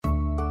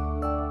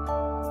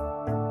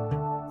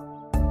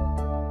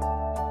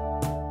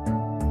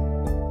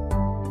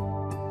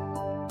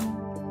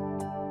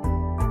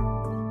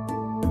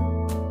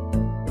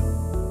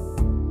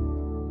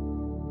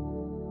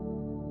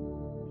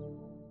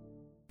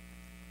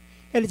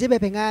弟兄姊妹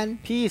平安。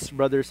 Peace,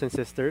 brothers and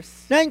sisters.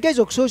 咱繼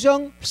續訴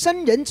上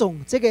新人種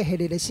這個系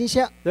列嘅信息。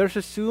 Let us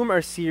resume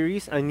our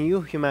series, A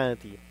New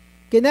Humanity.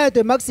 今日嘅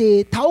題目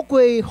是透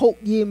過福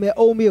音嘅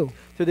奧妙。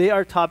 Today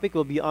our topic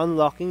will be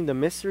unlocking the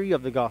mystery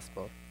of the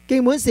gospel.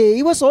 經文是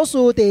以弗所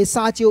書第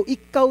3章1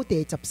到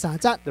第13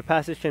節。 The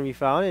passage can be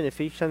found in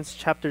Ephesians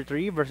chapter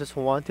 3, verses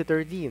 1 to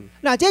 13.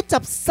 嗱，這13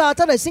節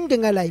嘅聖經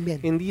嘅裏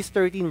面， In these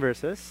 13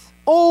 verses,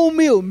 奧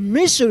妙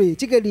mystery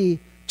這個字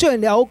出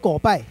現了5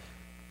擺，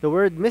 the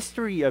word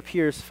mystery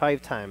appears 5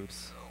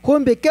 times.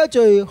 分別叫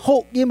做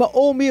福音嘅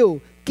奧妙、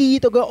基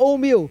督嘅奧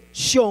妙、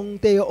上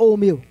帝嘅奧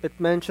妙。 It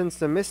mentions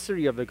the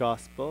mystery of the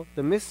gospel,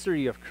 the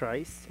mystery of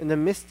Christ, and the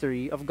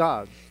mystery of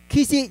God.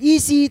 其實意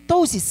思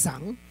都是神。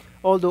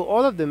 Although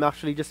all of them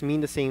actually just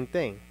mean the same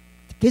thing.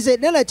 其實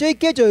你嚟最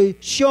叫做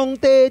上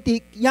帝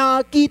喺也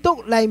基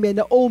督裏面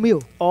嘅奧妙。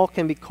 All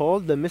can be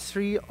called the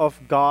mystery of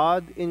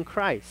God in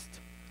Christ.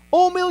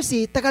 奧妙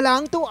是大家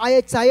人都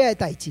愛知嘅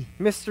代志。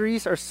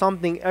 Mysteries are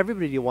something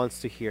everybody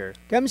wants to hear.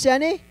 咁寫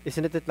呢？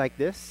 Isn't it like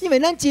this? 因為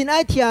咱真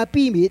愛聽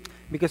秘密，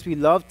 Because we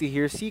love to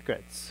hear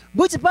secrets.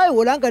 每一擺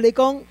有人跟你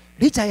講，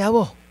你知影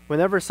無？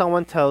 Whenever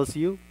someone tells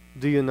you,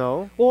 do you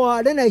know?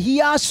 哇，咱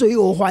係耳仔隨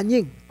有反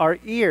應， Our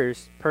ears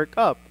perk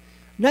up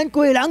咱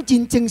個人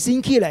真精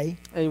神起來，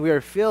 and we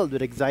are filled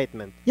with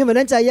excitement 因為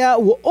咱知影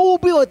有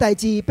奧妙嘅代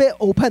志被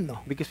open 咯。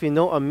 because we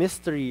know a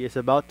mystery is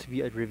about to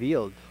be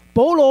revealed.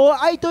 保羅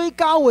愛對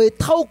教會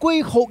透過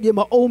福音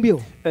嘅奧妙，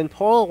 And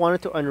Paul wanted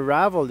to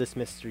unravel this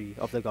mystery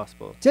of the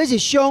gospel. 這是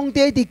上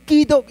帝喺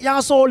基督耶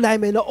穌裏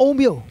面嘅奧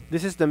妙。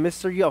 This is the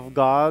mystery of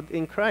God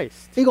in Christ.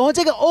 你講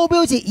這個奧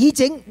妙是以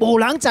前無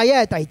人知影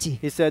嘅代志。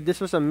 He said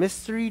this was a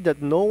mystery that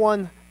no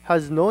one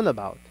has known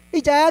about. 你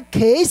知影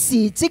啟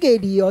示這個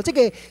字哦，這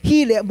個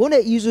希臘文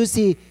嘅意思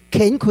是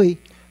掀開，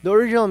 The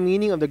original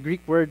meaning of the Greek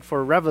word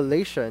for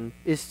revelation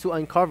is to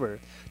uncover,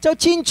 就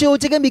親像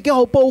這個物件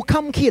好布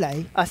冚起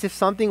來， as if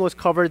something was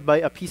covered by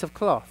a piece of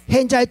cloth,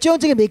 現在將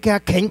這個物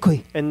件掀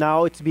開。 and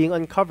now it's being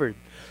uncovered.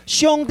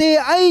 上帝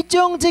愛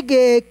將這個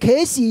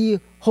啟示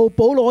給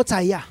保羅知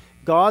啊，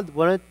 God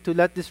wanted to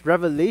let this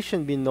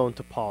revelation be known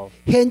to Paul.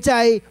 現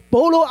在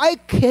保羅愛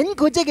掀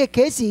開這個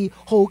啟示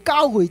給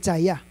教會知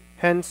啊。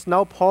 Hence,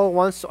 now Paul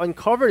wants to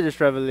uncover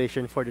this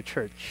revelation for the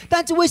church.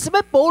 但是為什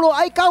麼保羅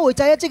愛教會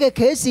知啊這個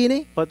啟示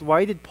呢？ But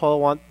why did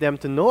Paul want them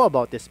to know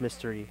about this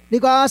mystery? 你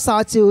講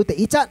3章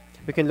第1節，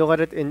 We can look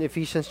at it in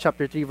Ephesians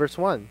chapter 3, verse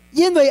 1.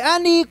 因為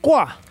安尼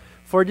掛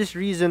For this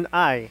reason,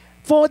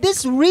 I.，for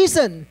this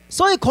reason，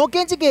所以可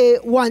見這個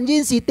原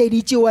因是第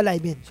2章嘅裏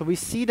面。 So we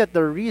see that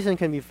the reason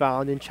can be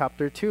found in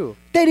chapter 2.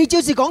 第2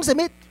章是講什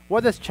麼？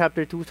 What does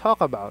chapter 2 talk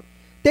about?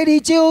 第2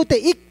章第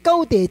1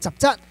到第10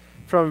節。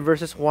 From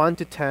verses 1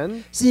 to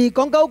 10, 是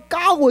講到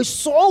教會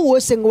所有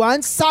嘅成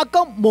員三級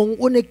蒙恩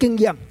嘅經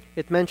驗。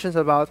 it mentions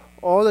about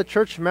all the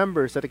church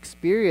members that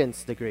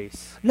experienced the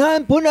grace.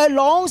 咱本來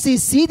攏是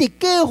死喺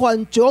過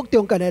犯罪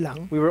中間嘅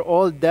人， We were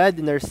all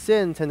dead in our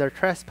sins and our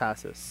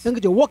trespasses. 咱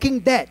叫做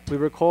walking dead。 We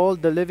were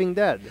called the living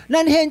dead.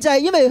 咱現在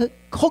因為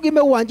福音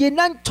嘅原因，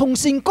咱重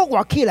新復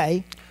活起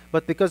來。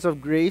 But because of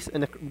grace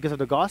and because of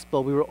the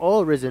gospel, we were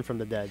all risen from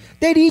the dead.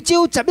 第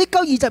2章11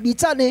到22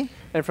節呢，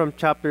 And from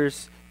chapter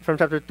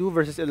 2,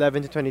 verses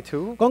 11 to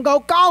 22, 講到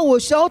教會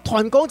想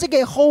傳講這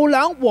個好人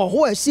和好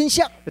嘅信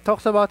息， it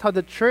talks about how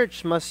the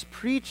church must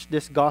preach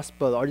this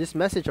gospel or this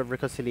message of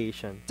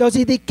reconciliation. 就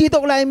是喺基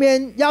督裏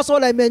面、耶穌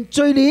裏面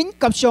罪人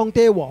及上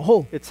帝和好。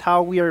 It's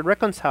how we are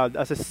reconciled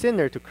as a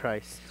sinner to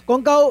Christ,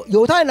 講到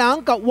猶太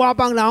人及外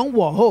邦人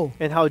和好。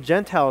 and how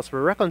Gentiles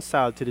were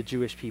reconciled to the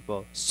Jewish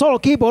people. 所羅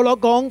基保羅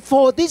講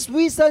 ，for this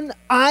reason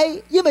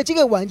I，因為這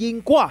個原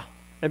因掛。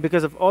 And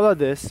because of all of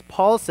this,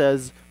 Paul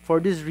says, for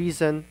this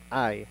reason,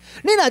 I.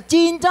 你若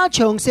真正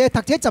詳細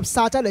讀這13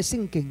節嘅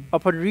聖經，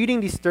 Upon reading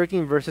these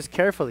 13 verses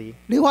carefully,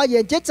 你發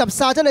現這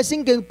13節嘅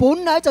聖經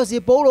本來就是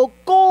保羅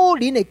個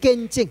人嘅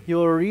見證， you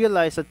will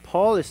realize that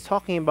Paul is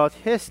talking about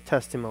his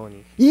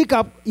testimony. 以及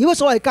如果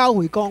所謂教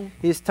會講，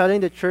 He is telling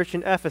the church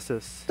in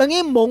Ephesus 等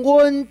於蒙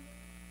恩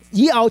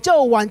以後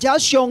就完成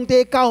上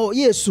帝教會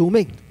嘅使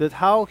命， that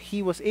how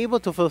he was able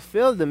to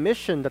fulfill the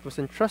mission that was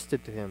entrusted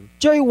to him,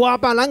 最外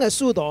邦人嘅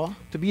使徒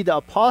to be the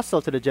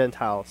apostle to the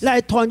Gentiles, 嚟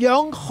傳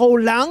揚好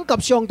人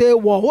及上帝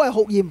和好嘅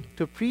福音。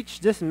 to preach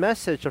this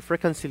message of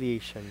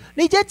reconciliation.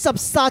 你這13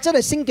節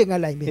嘅聖經嘅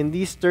裏面， In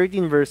these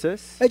 13 verses,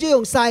 你就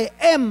用晒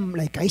M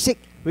嚟解釋，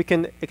 we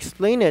can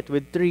explain it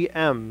with 3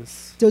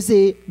 M's. 就是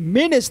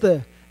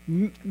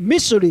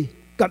minister、mystery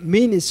及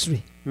ministry。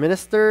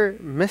 Minister,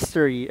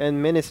 mystery, and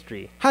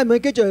ministry. 係咪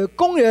叫做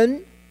工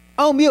人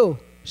奧妙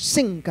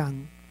聖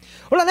經？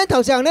好啦，你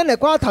頭上咧嚟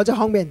講頭就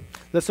後面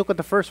Let's look at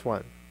the first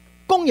one.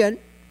 工人，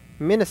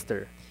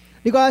 Minister.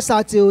 你講3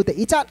章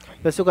第1節，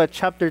 Let's look at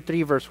chapter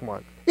 3, verse 1.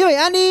 因為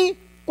安尼，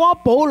我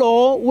保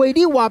羅為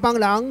啲外邦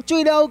人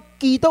做了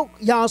基督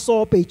耶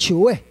穌被囚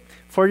嘅，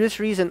 For this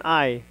reason,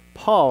 I,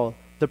 Paul,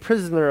 the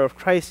prisoner of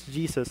Christ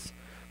Jesus,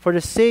 for the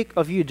sake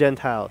of you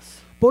Gentiles.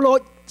 保羅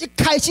一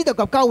開始就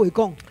及教會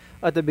講，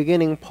 At the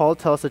beginning, Paul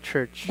tells the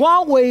church,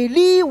 我為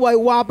你為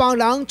外邦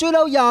人做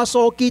了耶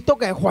穌基督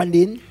嘅還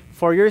連。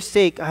For your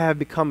sake, I have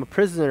become a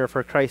prisoner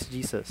for Christ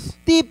Jesus.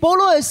 在保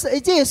羅嘅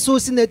即係書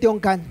信嘅中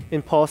間，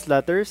 In Paul's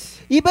letters,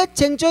 伊要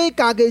稱做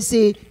家嘅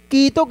是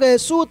基督嘅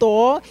使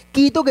徒、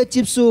基督嘅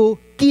接受、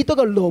基督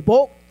嘅奴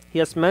僕。 he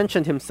has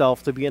mentioned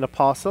himself to be an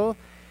apostle,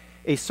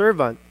 a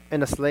servant,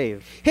 and a slave.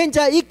 現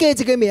在伊加一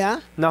個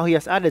名， Now he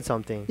has added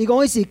something. 伊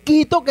講伊是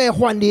基督嘅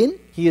犯人。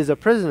 He is a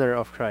prisoner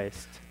of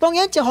Christ. 當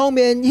然，一方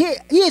面，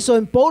迄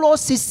時保羅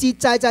實實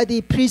在在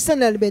喺 prison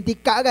裏面，喺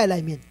監獄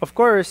裏面， Of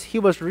course, he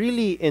was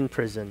really in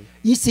prison.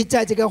 伊實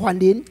在一個犯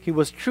人。 He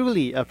was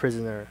truly a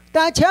prisoner.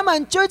 但係請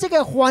問，做這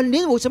個犯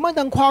人有什麼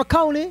能誇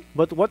口呢？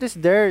 But what is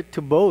there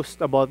to boast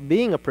about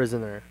being a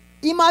prisoner?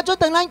 伊馬咗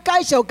等咱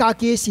介紹家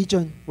己嘅時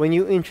陣， When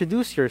you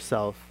introduce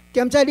yourself,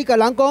 兼在你個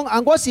人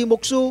講，我是牧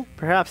師，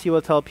 perhaps you will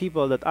tell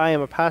people that I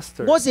am a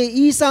pastor, 我是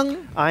醫生，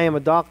 I am a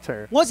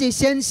doctor, 我是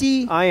先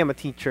師， I am a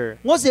teacher,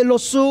 我是律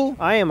師，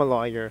 I am a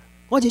lawyer,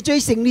 我是最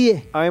勝利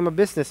嘅。 I am a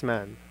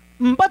businessman.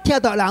 唔不聽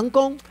到人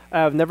講，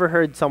 I have never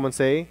heard someone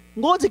say,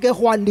 我係個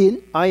犯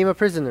人， I am a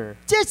prisoner.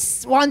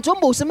 即完全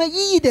冇什麼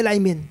意義喺裏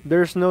面。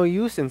 There's no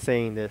use in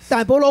saying this.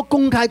 但係保羅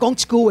公開講一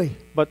句話，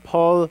 But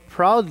Paul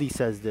proudly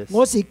says this.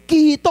 我是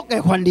基督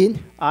嘅犯人。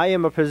 I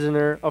am a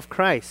prisoner of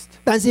Christ.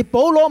 但是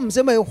保羅唔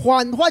是為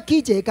犯法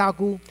起這家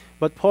具，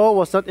 But Paul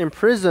was not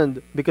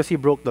imprisoned because he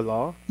broke the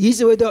law. 而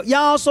是為咗耶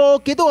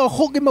穌基督嘅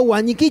福音嘅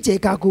原因起這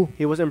家具，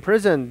 He was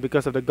imprisoned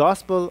because of the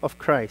gospel of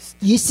Christ.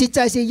 而實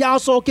在是耶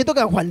穌基督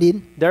嘅犯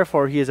人。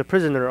 Therefore, he is a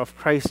prisoner of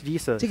Christ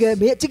Jesus. 這個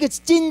名，這個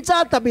真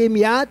正特別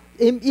名，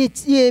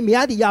伊名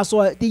係耶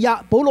穌，係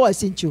保羅嘅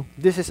身上。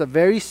 This is a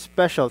very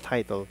special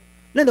title.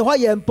 咱就發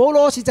現保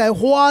羅實在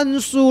凡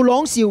事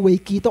攏是為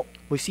基督，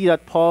 We see that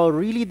Paul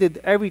really did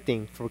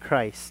everything for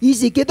Christ. 伊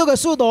是基督嘅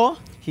使徒，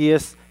 He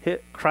is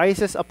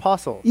Christ's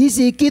apostle. 伊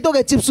是基督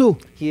嘅接受，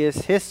 He is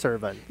his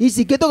servant. 伊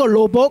是基督嘅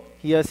奴僕，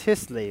 He is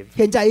his slave.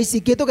 現在伊是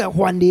基督嘅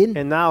犯人。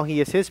 And now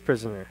he is his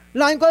prisoner.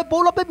 難怪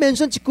保羅不面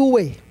信一句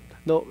話，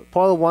 No,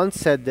 Paul once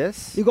said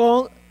this, 伊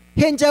講：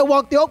現在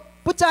活着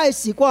不再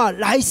是我，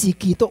乃是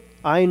基督。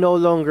 I no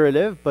longer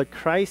live, but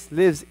Christ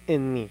lives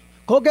in me.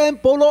 可見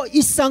保羅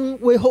一生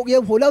為福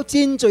音付了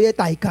真罪嘅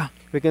代價。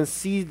 We can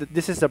see that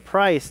this is the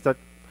price that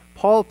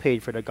Paul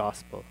paid for the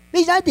gospel.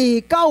 你睇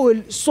喺教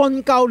會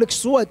宣教歷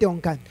史嘅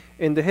中間，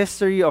 In the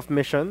history of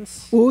missions,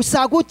 有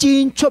三句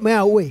真出名嘅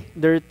話：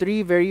 there are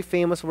three very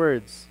famous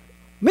words.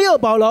 沒有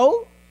保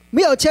留，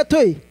沒有撤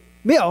退，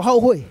沒有後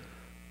悔。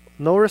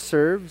 No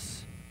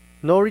reserves,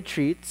 no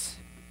retreats,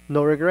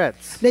 no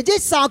regrets. 你這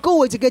三句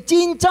話一個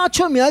真正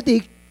出名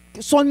喺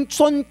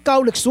宣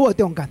教歷史嘅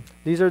中間。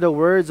 These are the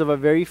words of a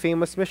very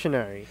famous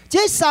missionary.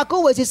 這三句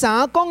話是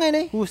啥講嘅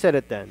呢？ Who said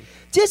it then?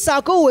 這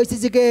三句話是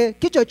一個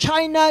叫做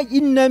China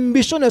Inland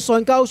Mission 嘅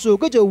宣教士，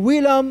叫做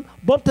William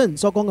Burton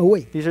所講嘅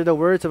話。 These are the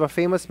words of a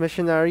famous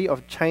missionary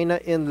of China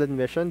Inland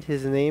Mission.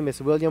 His name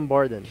is William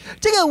Borden.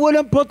 這個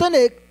William Burton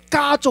嘅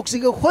家族是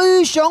個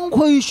非常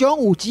非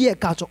常有錢嘅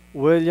家族。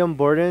 William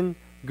Borden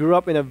grew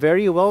up in a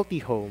very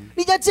wealthy home.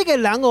 你知這個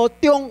人哦，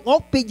中學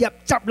畢業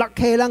16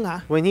歲人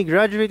啊！ When he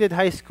graduated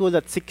high school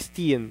at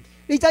 16,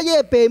 你知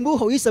呢個父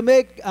母給伊什麼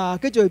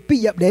叫做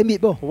畢業禮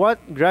物不？ what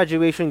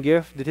graduation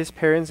gift did his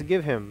parents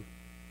give him?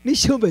 你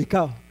想未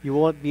到， You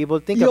won't be able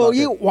to think 由 about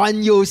於 it.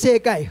 環遊世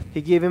界，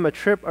 He gave him a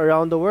trip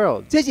around the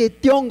world. 這是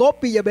中學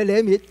畢業嘅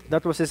禮物。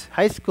 That was his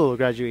high school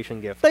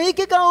graduation gift. 當伊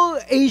去到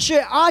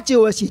亞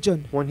洲嘅時陣，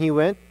 When he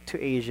went to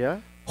Asia,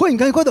 忽然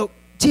間看到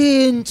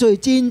真多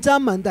戰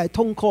爭問題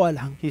痛苦嘅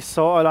人， he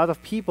saw a lot of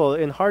people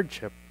in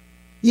hardship.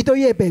 伊對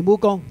伊嘅父母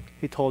講：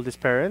 He told his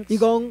parents, 伊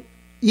講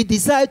伊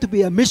decide to be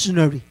a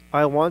missionary，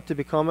 I want to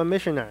become a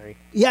missionary.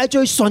 伊愛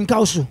做宣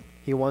教士。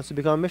 He wants to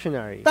become a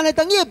missionary. 但係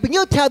當伊嘅朋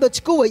友聽到一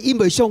句話，伊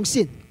未相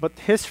信， But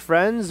his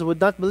friends would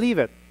not believe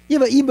it 因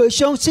為伊未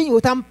相信有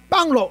他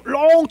幫落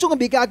當中嘅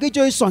別家叫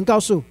做宣教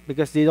士。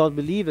 because they don't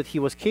believe that he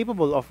was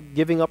capable of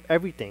giving up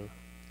everything.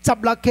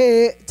 16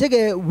歲，這個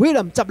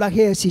William 16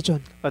歲嘅時陣，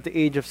 At the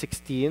age of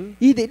 16,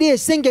 伊哋呢個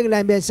聖經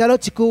裏面寫咗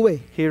一句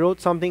話 he wrote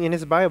something in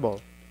his Bible,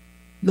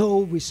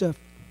 ：No reserve，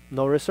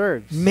 no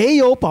reserves. 沒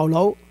有保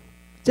留。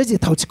這是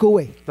頭一句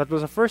話。 That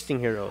was the first thing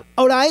he wrote.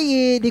 後來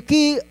伊入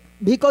去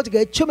美國一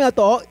個出名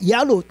大學耶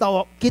魯大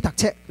學去讀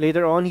書。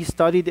 Later on, he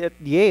studied at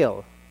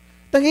Yale.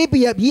 當伊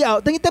畢業以後，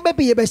當伊特別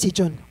畢業嘅時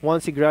陣，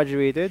 Once he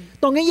graduated,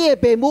 當伊嘅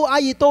父母阿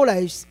姨都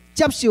嚟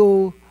接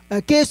受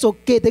繼續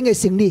家庭嘅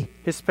生意，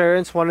 his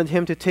parents wanted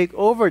him to take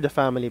over the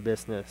family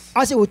business.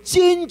 還是有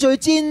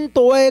真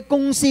多嘅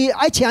公司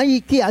愛請伊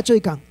去遐做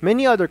工，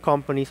 Many other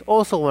companies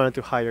also wanted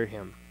to hire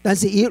him, 但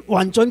是伊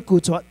完全拒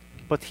絕。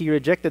 but he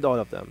rejected all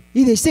of them.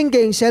 伊哋聖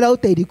經寫咗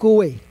第二句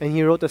話， And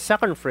he wrote the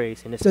second phrase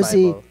in his 就是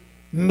Bible,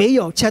 沒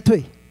有撤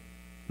退。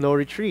 no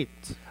retreat.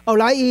 後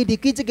來伊入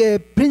去這個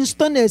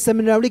Princeton 嘅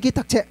seminary 去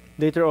讀書，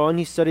 Later on,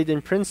 he studied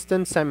in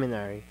Princeton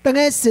Seminary. 當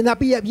佢神學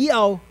畢業以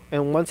後，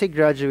 And once he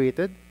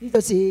graduated, 伊就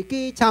是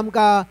去參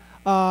加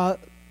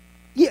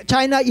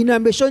China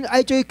Inland Mission，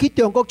愛做去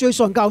中國做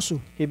宣教士。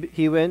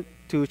 he went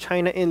to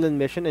China Inland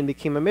Mission and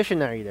became a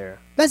missionary there.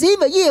 但是因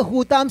為伊嘅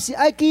負擔是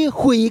愛去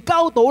回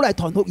教島嚟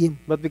傳福音，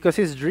 But because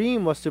his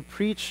dream was to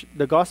preach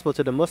the gospel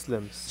to the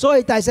Muslims, 所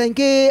以大神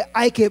嘅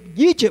埃及、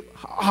Egypt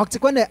學習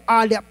緊係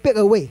阿列伯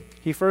嘅way。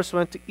 he first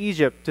went to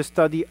Egypt to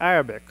study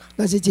Arabic.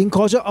 但是真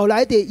可惜，後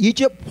來喺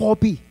Egypt 破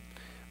壁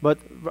But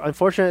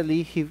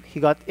unfortunately, he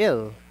got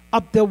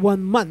ill.，after 1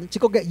 month 一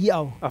個月以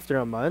後， After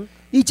a month,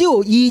 伊只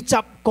有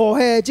20個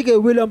係即個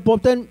William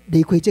Bolton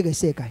離開這個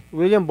世界。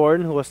 William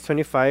Borden, who was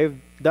 25,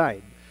 died.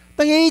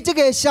 當然，這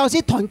個消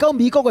息傳到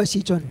美國嘅時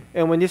陣，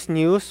 And when this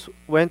news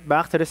went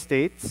back to the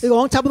States, 你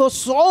講差不多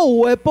所有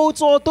嘅報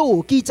紙都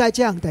有記載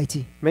這樣代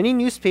志。 many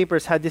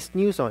newspapers had this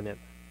news on it.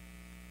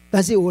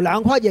 但是有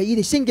人發現伊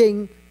哋聖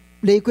經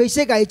離開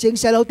世界正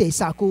寫到第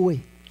3句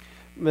話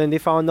When they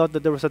found out that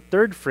there was a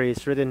third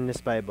phrase written in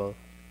his Bible,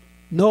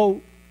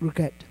 ，no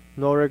regret，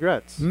 no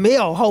regrets. 沒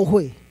有後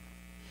悔。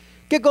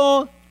結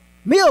果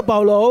沒有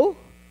保留，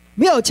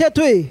沒有撤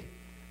退，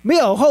沒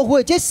有後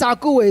悔，這3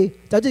句話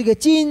就係一個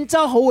真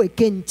正好嘅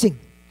見證。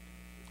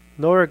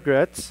 No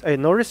regrets,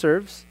 no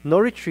reserves, no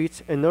retreats,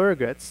 and no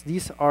regrets.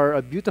 These are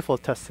a beautiful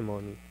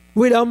testimony.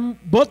 William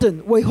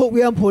Bolton 為福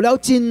音付了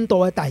真大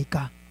嘅代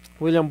價，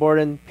 William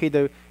Borden paid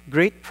a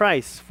great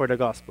price for the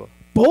gospel.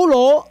 保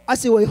羅也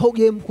是為福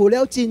音付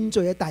了真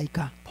大嘅代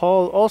價。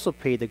 Paul also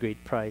paid a great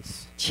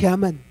price. 請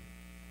問，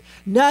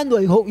咱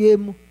為福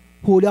音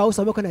付了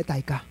什麼樣嘅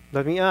代價？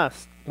 Let me ask,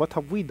 what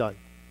have we done?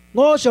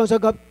 我常常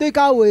及對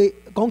教會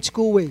講一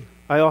句話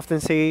I often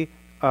say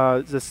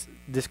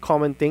this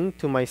common thing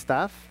to my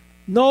staff: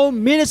 ：No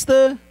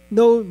minister,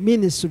 no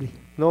ministry。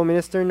 no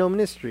minister, no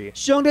ministry.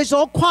 上帝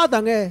所誇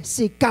大嘅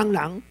是工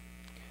人，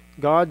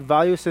 God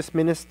values his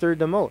minister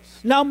the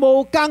most. 若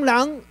無工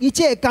人，伊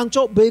這個工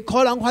作未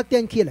可能發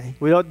展起來。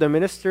 Without the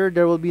minister,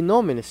 there will be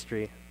no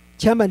ministry.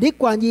 請問你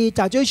願意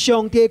站在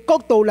上帝角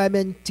度裏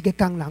面一個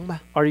工人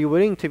嗎？ Are you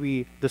willing to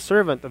be the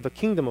servant of the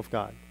kingdom of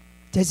God?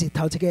 這是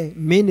頭一個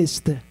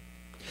minister。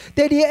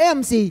第二個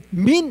M 是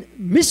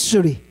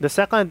mystery。 The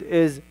second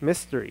is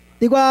mystery.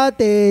 你看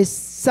第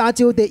3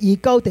章第2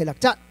到第6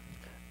節，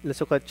 Let's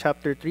look at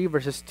chapter 3,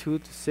 verses 2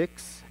 to 6.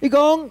 伊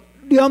講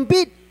良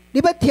必，你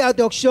要聽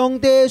到上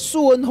帝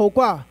賜恩給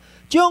我，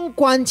將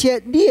關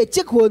切你的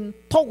職分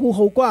託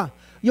付給我，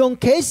用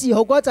啟示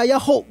給我知影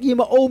福音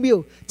嘅奧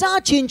妙，早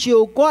親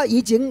像我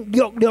已經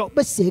略略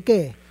不寫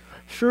嘅。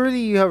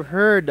 Surely you have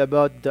heard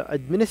about the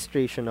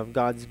administration of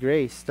God's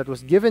grace that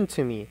was given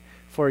to me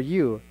for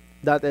you,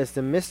 that is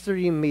the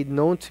mystery made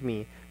known to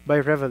me by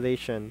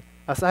revelation,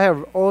 as I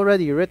have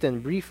already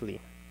written briefly.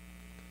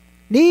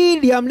 你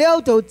念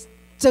了就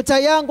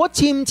知影，我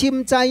深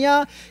深知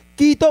影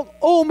基督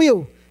奧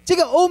妙。這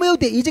個奧妙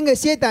的已經嘅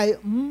寫題，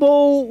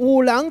無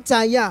有人知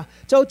影，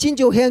就親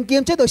像現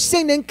今這度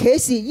聖靈啟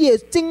示伊嘅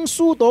證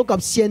書道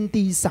及先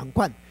知相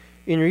款。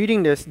 In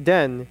reading this,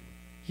 then,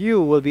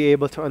 you will be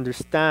able to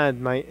understand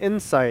my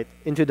insight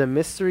into the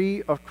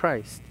mystery of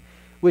Christ,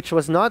 which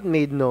was not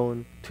made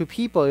known to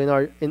people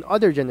in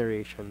other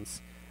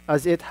generations,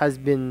 as it has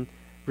been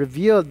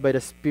revealed by the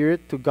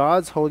Spirit to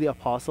God's holy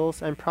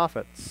apostles and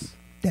prophets.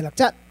 第6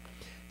節，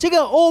這個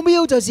奧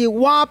妙就是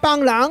外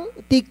邦人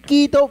喺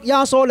基督耶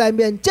穌裏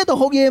面，這道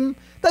福音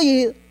得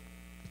以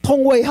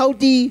同為後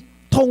嗣，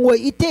同為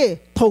一體，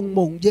同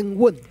蒙應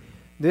允。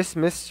 This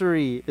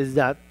mystery is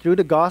that through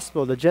the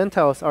gospel the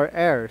Gentiles are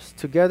heirs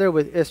together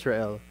with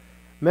Israel,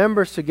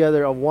 members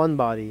together of one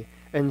body,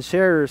 and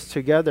sharers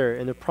together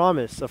in the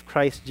promise of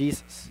Christ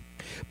Jesus.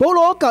 保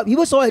羅及以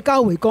弗所嘅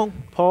教會講，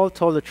 Paul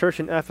told the church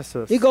in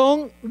Ephesus, 伊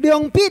講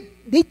良必，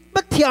你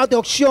不聽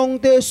到上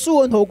帝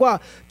賜恩給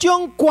我，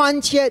將關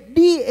切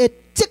你嘅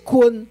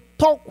職分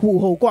託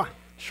付給我。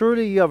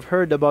 Surely you have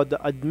heard about the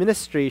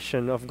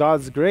administration of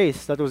God's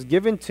grace that was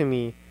given to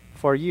me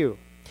for you.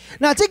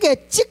 嗱，這個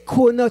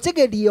職分啊，這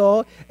個字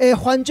哦，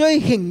翻做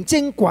行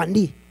政管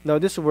理， Now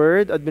this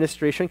word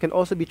administration can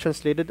also be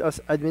translated as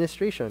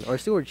administration or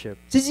stewardship.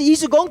 就是意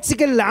思講一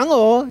個人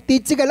哦，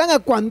喺這個人嘅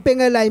權柄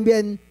嘅裏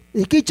面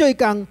嚟去做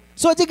工，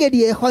所以這個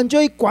字翻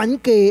做管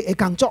家嘅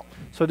工作。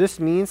 So this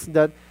means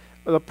that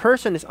the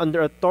person is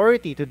under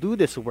authority to do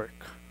this work.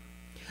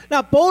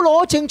 嗱，保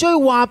羅稱做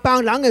外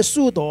邦人嘅使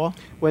徒，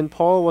 When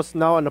Paul was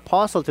now an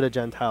apostle to the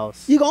Gentiles,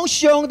 伊講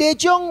上帝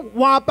將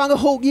外邦嘅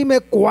福音嘅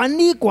管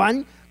理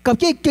權及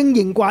即經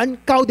營權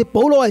交喺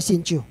保羅嘅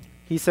身上。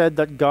 he said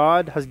that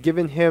God has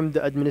given him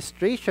the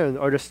administration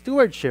or the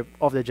stewardship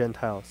of the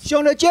Gentiles.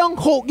 上帝將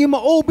福音嘅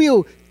奧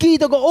妙、基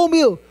督嘅奧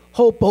妙，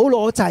給保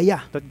羅知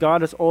啊。 That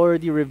God has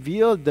already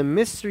revealed the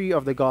mystery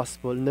of the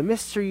gospel and the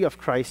mystery of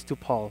Christ to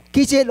Paul.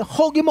 其實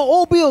福音嘅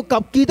奧妙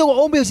及基督嘅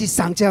奧妙是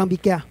相像物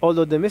件，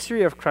 Although the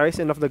mystery of Christ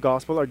and of the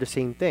gospel are the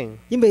same thing,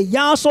 因為耶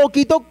穌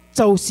基督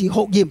就是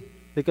福音，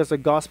 because the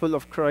gospel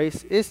of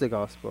Christ is the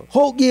gospel,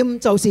 福音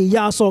就是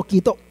耶穌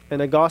基督。 and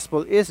the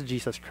gospel is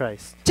Jesus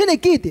Christ. 請你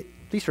記得，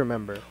 Please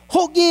remember,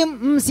 福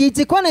音唔是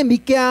一款嘅物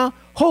件，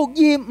福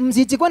音唔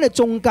是一款嘅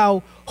宗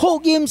教，福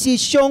音是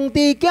上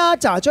帝家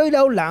查咗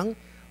了人，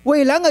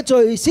為人嘅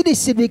罪使你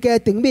十字嘅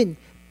定面，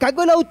解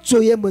決了罪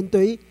嘅問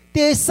題。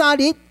第3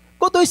日，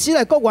嗰對史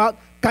嚟國話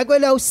解決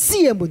了死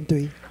嘅問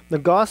題。The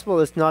gospel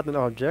is not an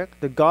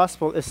object. The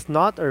gospel is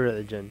not a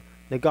religion.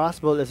 The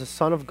gospel is the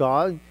Son of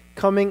God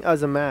coming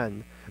as a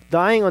man,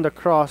 dying on the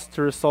cross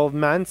to resolve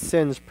man's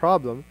sins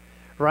problem,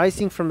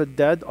 rising from the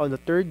dead on the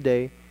third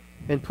day,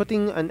 and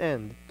putting an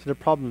end to the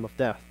problem of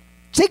death.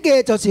 這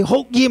個就是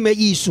福音嘅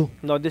意思。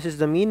 Now, this is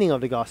the meaning of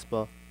the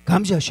gospel.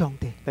 感謝上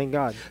帝。 Thank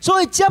God. 所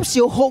以接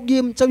受福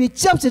音就是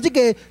接受這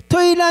個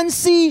對咱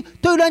死、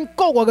對咱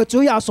國外嘅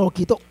主耶穌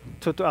基督。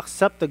 To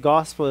accept the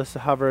gospel is to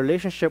have a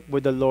relationship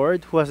with the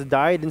Lord who has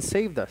died and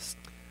saved us,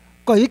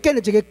 佢已經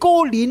係一個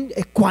個人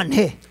嘅關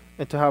係。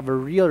 and to have a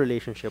real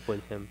relationship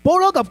with Him. 保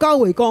羅及教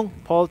會講，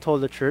 Paul told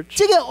the church,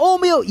 這個奧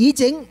妙已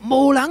經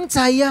無人知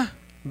啊。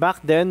 back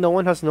then no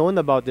one has known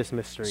about this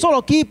mystery. 所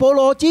羅基保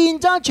羅真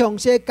真詳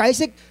細解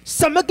釋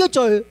什麼叫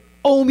做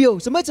奧妙，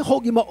什麼叫福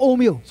音嘅奧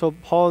妙。 So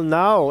Paul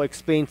now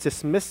explains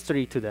this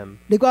mystery to them.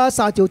 你講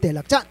3章第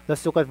6節，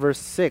 Let's look at verse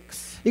 6.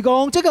 你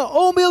講這個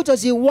奧妙就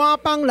是外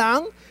邦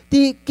人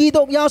在基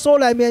督耶穌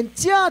裡面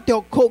藉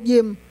着福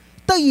音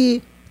得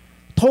以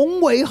同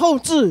為後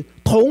嗣，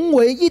同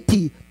為一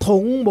體，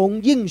同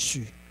蒙應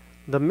許。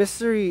 The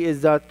mystery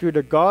is that through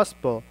the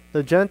gospel,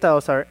 the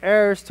Gentiles are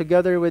heirs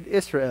together with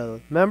Israel,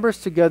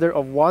 members together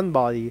of one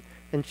body,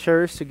 and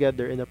shares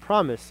together in the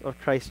promise of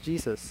Christ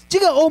Jesus. 這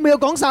個奧妙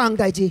講三項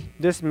大字，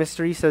 This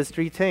mystery says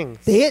three things.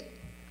 第一，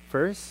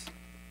 First,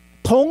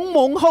 同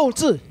蒙後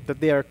嗣， that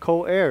they are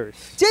co-heirs.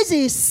 這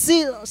是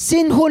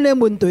身份嘅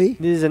問題。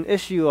 This is an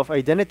issue of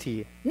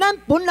identity. 咱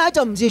本來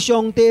就唔是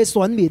上帝嘅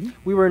選民，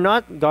 We were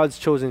not God's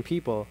chosen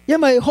people 因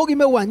為福音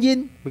嘅原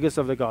因， because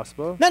of the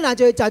gospel. 咱也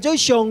就做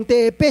上帝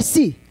嘅百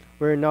姓，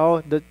 We're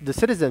now the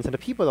citizens and the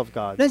people of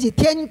God. 咱是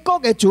天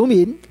國嘅主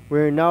民。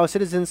 We're now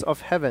citizens of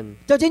heaven.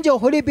 就正如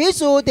腓立比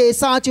書第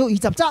3章20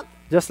節，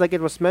 Just like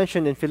it was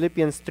mentioned in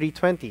Philippians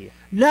 3:20,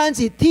 咱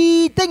是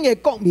天頂嘅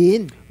國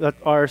民。 that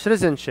our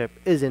citizenship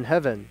is in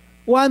heaven.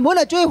 原本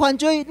係罪犯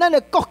罪，咱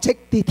嘅國籍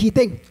喺天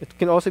頂。 It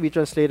can also be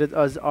translated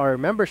as our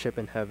membership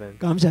in heaven.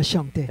 感謝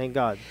上帝。 Thank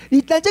God.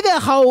 但這個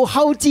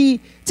後字，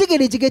這個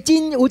係一個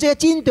真有一個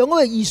真重要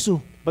嘅意思。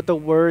 But the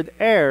word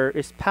heir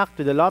is packed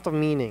with a lot of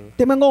meaning.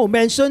 點解我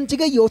mention 信這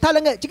個猶太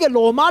人嘅、這個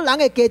羅馬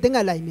人嘅家庭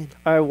嘅裡面？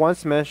 I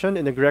once mentioned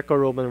in the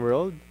Greco-Roman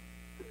world,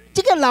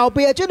 這個老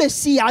爸係將嚟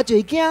試下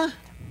罪驚，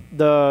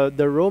 the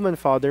Roman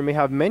father may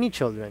have many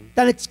children,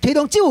 但係其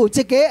中只有一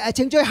個係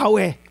稱最後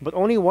嘅， but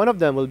only one of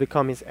them will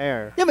become his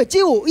heir. 因為只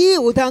有伊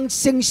有通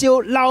承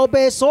受老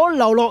爸所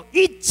留落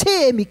一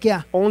切嘅物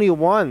件。 Only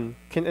one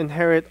can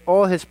inherit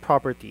all his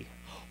property.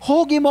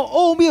 福音嘅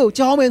奧妙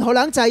就後面可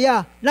能知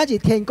啊，咱是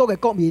天國嘅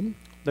國民。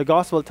 The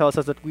gospel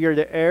tells us that we are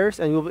the heirs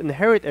and we will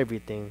inherit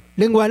everything.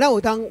 另外，咱有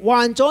通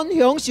完全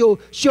享受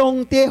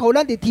上帝互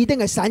咱哋天頂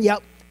嘅產業。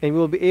 And we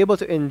will be able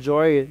to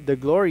enjoy the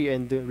glory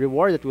and the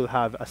reward that we'll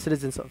have as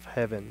citizens of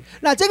heaven.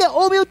 嗱，這個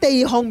奧妙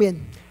第二方面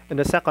And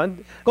the second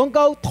講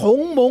到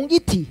同盟一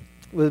體，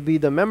 will be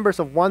the members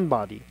of one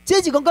body.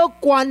 這是講到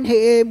關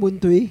係嘅問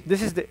題。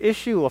 This is the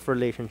issue of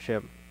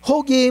relationship.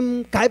 福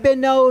音改變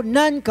了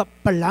咱及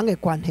別人嘅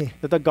關係。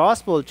 That the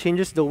gospel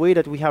changes the way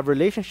that we have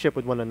relationship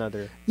with one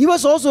another. 以我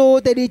所述，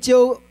第2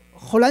章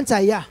互咱知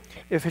啊，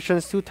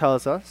 Ephesians 2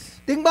 tells us,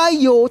 點解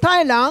猶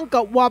太人及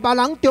外邦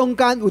人中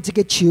間有一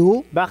個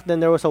牆？ back then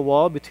there was a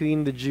wall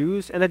between the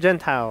Jews and the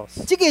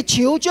Gentiles. 這個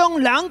牆將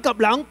人及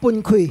人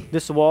分開。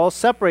 This wall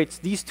separates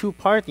these two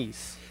parties.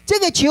 這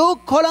個牆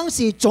可能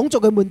是種族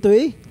嘅問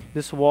題，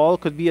 This wall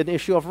could be an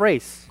issue of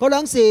race, 可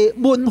能是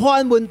文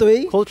化嘅問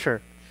題， culture,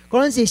 可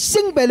能是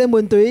性別嘅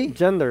問題、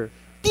 gender,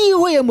 地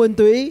位嘅問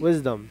題、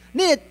 wisdom,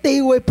 你嘅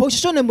地位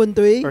position 嘅問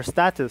題、 or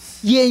status,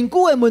 緣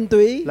故嘅問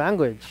題，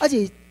 language, 還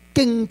是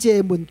經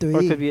濟問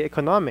or it could 題。 be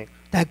economic.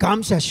 但係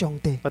感謝上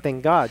帝， But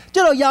thank God, 即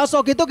係耶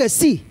穌基督嘅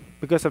死，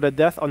 because of the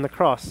death on the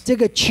cross, 這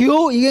個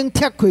牆已經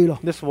踢開咯。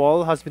 this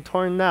wall has been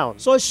torn down.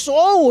 所以所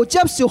有接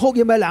受福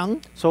音嘅人，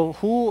 So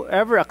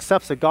whoever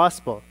accepts the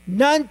gospel,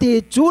 咱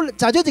哋主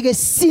找咗一個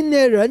新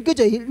嘅人，叫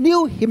做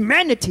New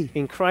Humanity。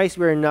 in Christ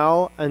we are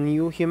now a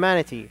new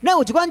humanity. 咱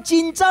有一款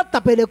真正特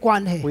別嘅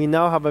關係， We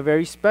now have a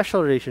very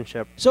special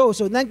relationship. 所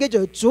以咱叫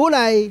做主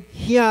嚟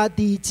兄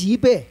弟姊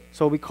妹。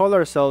 So we call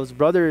ourselves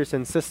brothers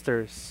and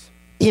sisters.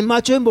 唔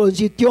係全部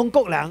是中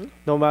國人、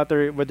 No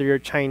matter whether you're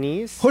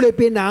Chinese, 菲律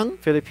賓人、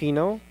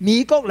 Filipino,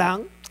 美國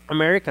人、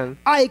 American,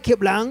 埃及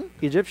人、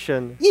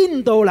 Egyptian,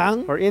 印度人，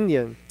 or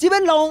Indian, 這邊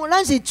人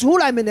咱是主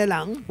裏面嘅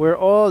人， we're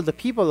all the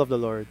people of the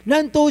Lord.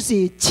 咱都是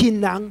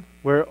親人。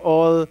 We're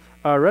all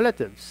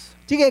relatives.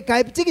 這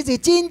個是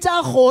真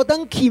正何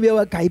等奇妙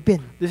嘅改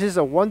變， This is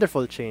a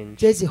wonderful change.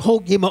 這是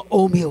福音嘅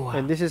奧妙啊！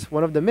 And this is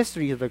one of the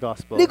mysteries of the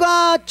gospel. 呢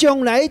個將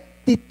來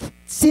啲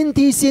先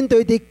天先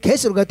對啲啟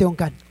示錄嘅中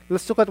間，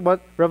 Let's look at what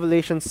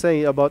Revelations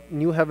say about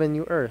new heaven,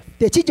 new earth.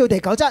 第7章第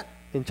9節，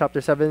 In chapter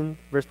 7,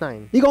 verse 9.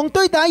 你講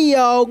對打以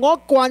後，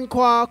我觀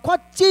看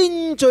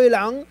真罪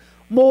人，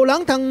無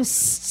人騰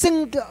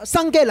生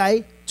嘅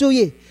嚟，注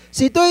意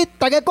是對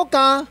大家國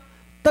家、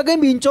大家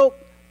民族、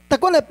大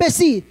家嘅百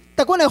姓、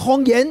大家嘅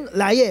方言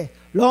嚟嘅，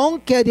攏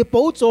騎住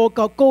寶座及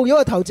羔羊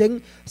嘅頭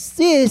前，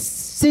即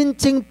先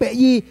稱白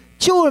衣，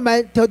手裏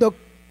面條條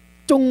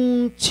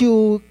中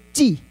朝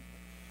枝。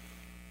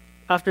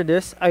After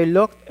this, I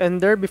looked,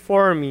 and there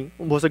before me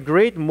was a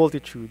great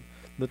multitude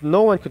that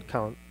no one could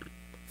count,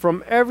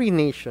 from every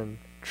nation,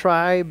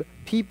 tribe,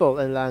 people,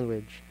 and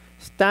language,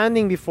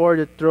 standing before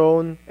the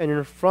throne and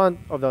in front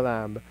of the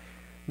Lamb.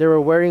 They were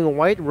wearing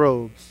white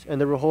robes, and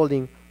they were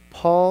holding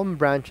palm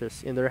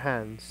branches in their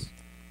hands.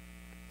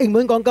 英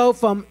文講到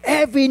from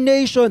every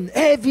nation,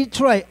 every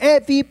tribe,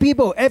 every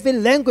people, every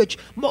language，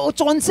 冇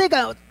全世界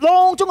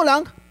當中嘅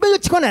人，邊個一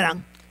群嘅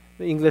人？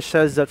 The English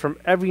says that from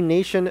every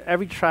nation,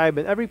 every tribe,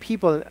 and every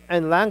people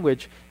and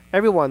language,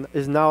 everyone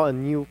is now a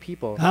new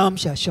people. 感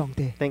謝上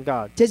帝， Thank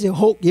God. 這是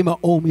福音嘅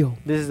奧妙。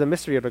 This is the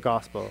mystery of the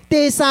gospel.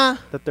 第三，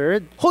 The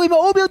third, 福音嘅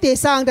奧妙第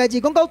三大字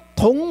講到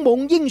同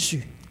蒙應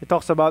許， it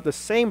talks about the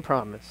same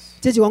promise.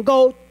 這是講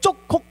到祝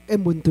福嘅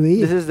門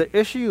This 隊。 is the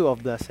issue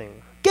of blessing.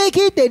 記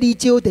起第二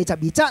章第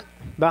12節，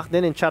 Back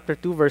then in chapter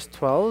 2, verse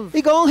 12,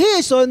 你講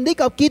希信你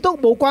及基督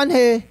冇關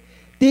係，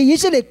啲以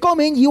色列光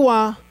明以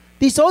話，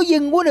啲所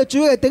應允嘅主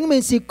嘅頂面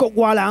是局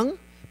華人，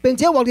並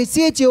且或者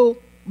寫照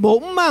冇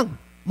五萬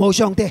冇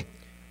上帝。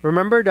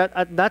 remember that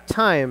at that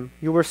time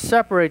you were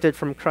separated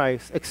from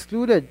Christ,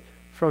 excluded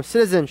from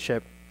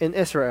citizenship in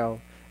Israel,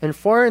 and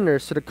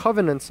foreigners to the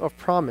covenants of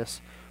promise,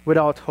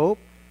 without hope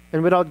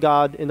and without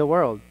God in the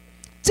world.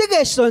 這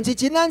個神是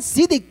指咱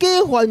死地幾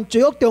犯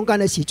罪惡中間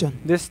嘅時陣，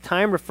 This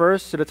time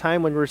refers to the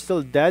time when we're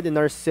still dead in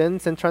our sins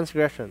and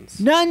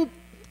transgressions. 咱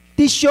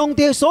啲上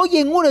帝所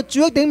應允嘅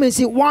主嘅頂面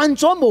是完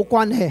全冇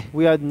關係，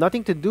 We had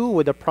nothing to do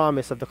with the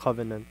promise of the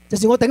covenant, 就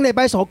是我頂禮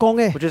拜所講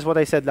嘅。 which is what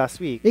I said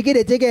last week, 你記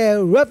得這個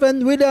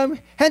Reverend William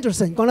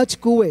Henderson 講得一句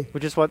話，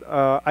 which is what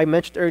I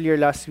mentioned earlier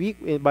last week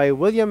by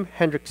William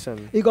Hendrickson.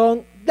 佢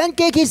講咱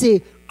記起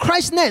是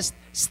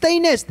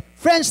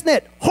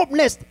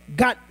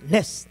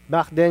Christness、Stainess、Friendsness、Hopeness、Godness，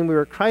 Back then we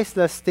were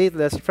Christless,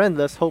 stateless,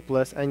 friendless,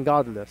 hopeless, and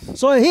godless.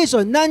 所以希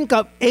信咱及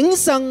永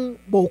生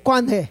冇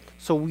關係，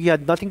 So we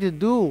had nothing to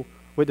do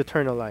with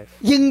eternal life,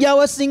 應有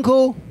嘅身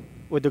軀、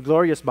 with the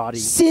glorious body,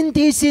 先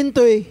地先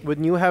對、 with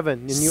new heaven,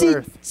 and new 先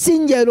earth,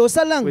 先耶路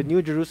撒冷、 with new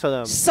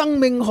Jerusalem, 生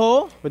命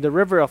河、 with the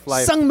river of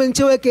life, 生命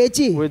樹嘅果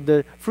子， with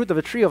the fruit of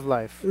the tree of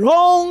life.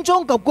 當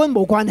中及君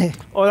冇關係。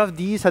 All of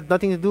these had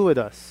nothing to do with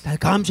us. 但係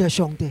感謝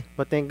上帝，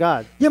 But thank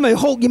God, 因為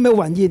福音嘅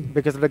原因，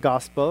 because of the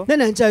gospel, 咱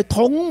人就係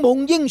同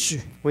蒙應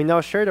許， we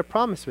now share the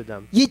promise with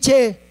them. 一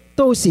切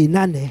都是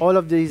咱嘅。 All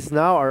of these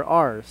now are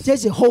ours. 這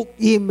是福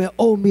音嘅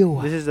奧妙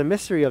啊！ This is the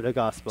mystery of the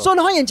gospel. 所以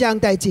可以這樣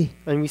大字，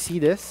 And we see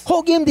this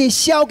福音嘅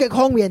消極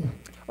方面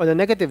on the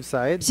negative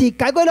side, 是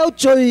解決了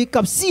罪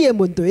及死嘅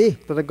問題，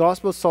 that the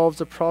gospel solves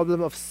the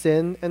problem of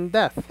sin and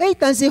death.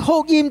 但是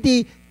福音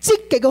嘅積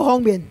極嘅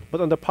方面，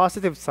 But on the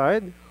positive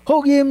side,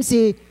 福音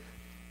是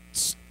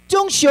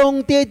將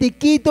上帝嘅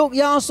基督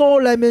耶穌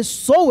裏面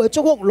所有嘅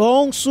祝福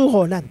朗書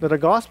給咱， that the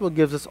gospel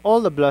gives us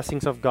all the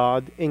blessings of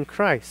God in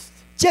Christ.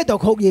 這讀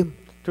福音，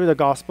 Through the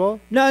gospel,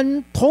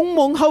 咱同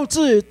蒙後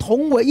嗣，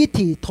同為一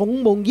體，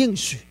同蒙應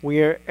許。 we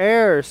are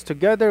heirs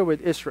together with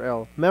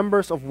Israel,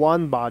 members of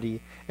one body,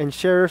 and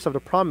sharers of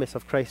the promise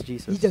of Christ 呢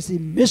Jesus. 就是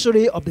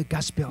mystery of the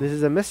gospel。 This is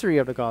the mystery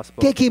of the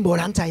gospel. 過去冇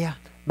人知啊，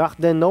 Back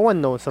then, no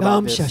one knows 感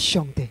about 謝 this.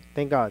 上帝，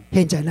 Thank God.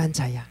 現在咱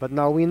知啊。 But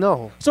now we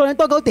know. 所以咱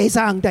多講第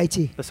三項大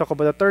字， Let's talk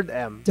about the third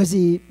M, 就是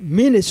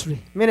ministry。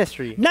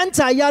 ministry. 咱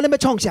知啊，你咪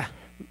創啥？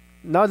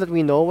 Now that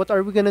we know, what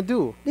are we going to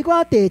do? 你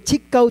講第7、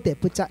9、第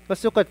8節，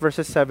 Let's look at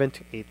verses 7 to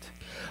 8.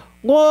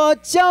 我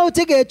照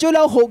這個最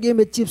老福音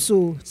嘅接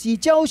受，是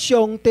照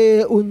上帝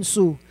嘅恩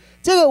賜。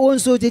這個恩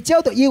賜是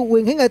照到要永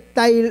恆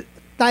嘅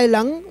大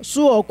能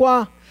所而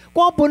掛。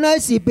我本來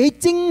是比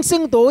正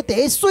升到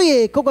第水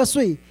嘅嗰個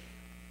水，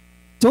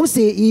總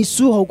是以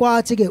所而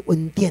掛這個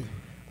恩典。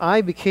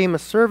 I became a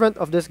servant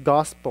of this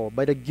gospel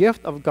by the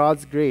gift of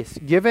God's grace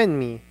given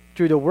me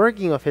through the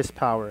working of his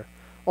power.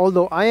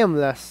 Although I am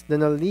less than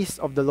the least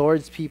of the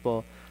Lord's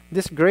people,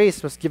 this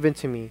grace was given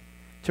to me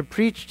to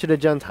preach to the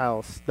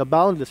Gentiles the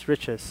boundless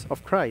riches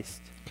of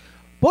Christ.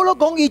 保羅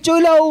講佢最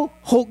老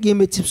福音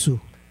嘅接受，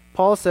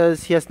 Paul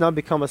says he has now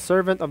become a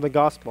servant of the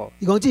gospel.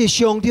 佢講這是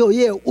上帝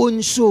嘅恩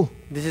賜。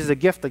 This is a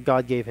gift that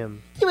God gave him.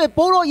 因為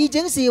保羅已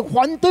經是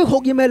反對福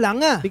音嘅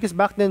人啊， Because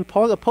back then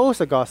Paul opposed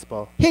the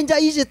gospel, 現在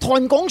已是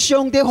傳講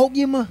上帝福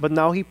音啊， but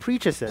now he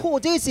preaches it. 或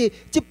者是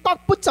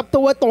180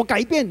度嘅大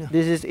改變啊！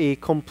 This is a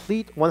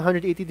complete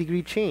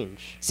 180-degree change.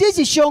 這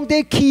是上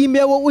帝奇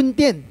妙嘅恩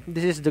典。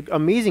 This is the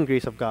amazing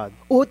grace of God.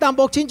 有淡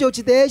薄清楚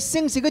一個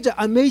聖詩叫做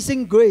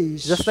Amazing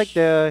Grace。 Just like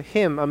the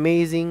hymn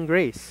Amazing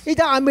Grace. 呢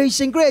隻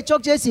Amazing Grace 作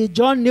者是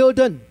John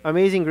Newton，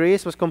 Amazing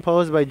Grace was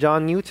composed by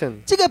John Newton.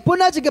 這個本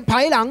來係個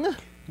歹人啊，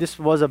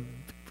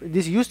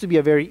 This used to be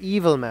a very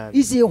evil man.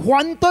 佢是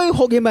反對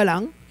福音嘅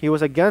人， He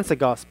was against the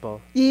gospel.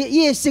 佢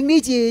嘅勝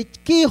利是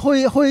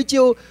佢去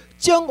照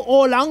將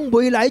惡人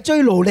賣來做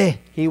奴隸，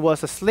 He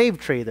was a slave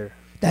trader,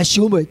 但係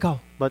小未夠。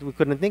 but we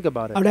couldn't think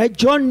about 後 it. 來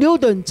John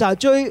Newton 就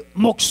做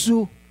牧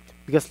師。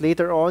 Because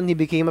later on he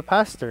became a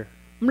pastor.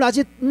 唔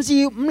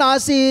那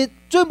是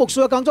做牧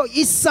師嘅工作，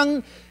一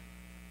生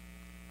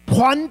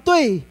反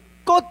對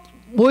嗰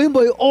每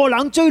惡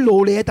人做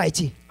奴隸嘅代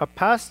志。 A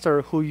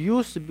pastor who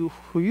used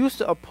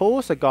to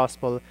oppose the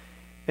gospel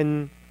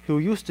and who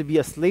used to be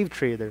a slave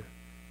trader.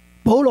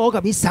 保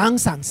羅及伊省。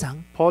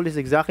 Paul is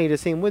exactly the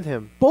same with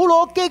him. 保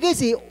羅嘅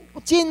是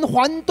真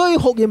反對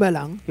福音嘅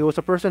人， He was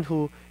a person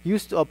who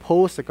used to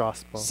oppose the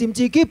gospel, 甚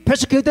至佢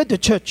persecuted the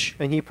church。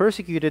 and he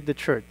persecuted the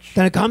church.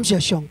 但係感謝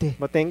上帝，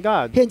 But thank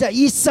God, 現在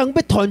一生必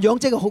傳揚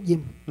這個福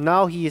音。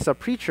 now he is a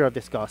preacher of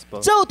this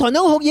gospel. 之後傳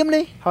揚福音呢，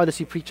 How does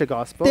he preach the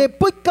gospel? 第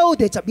8到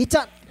第11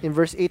節， In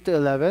verse 8 to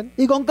 11,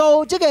 伊講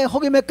到這個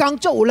福音嘅工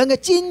作有兩個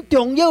真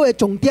重要嘅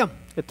重點。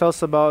 it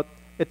talks about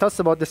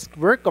this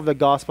work of the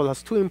gospel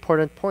has two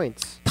important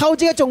points. 頭一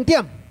個重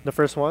點， The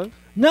first one,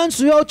 咱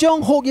需要將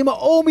福音嘅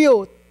奧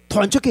妙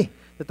傳出去。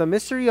 that the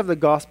mystery of the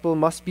gospel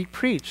must be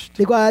preached.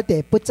 你睇第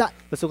8節，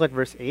 Let's look at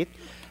verse 8.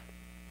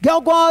 要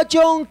我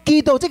將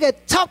基督這個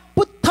測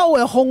不透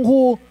嘅豐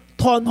富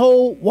傳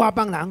予外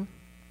邦人。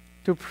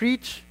 To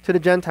preach to the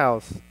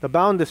Gentiles the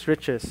boundless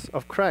riches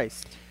of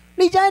Christ.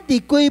 你知喺第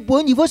幾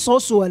本以弗所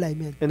書嘅裏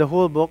面， In the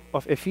whole book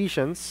of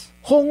Ephesians,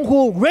 豐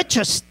富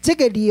riches 這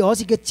個字我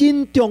是個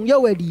真重要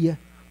嘅字啊，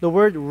 the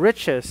word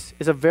riches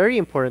is a very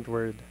important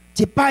word.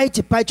 一擺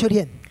一擺出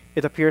現。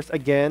 It appears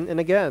again and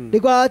你 again.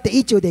 睇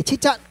第1章第7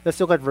節， Let's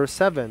look at verse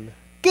 7.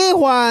 既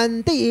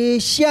還的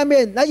下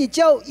面，乃是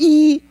照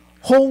伊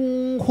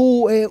豐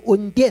富嘅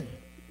恩典。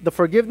 The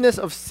forgiveness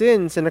of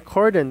sins in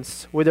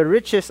accordance with the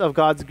riches of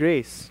God's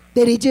grace.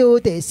 第2章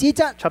第4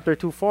節， Chapter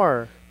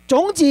 2:4.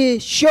 總之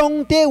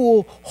上帝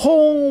有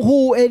豐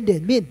富嘅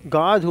憐憫。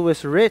 God who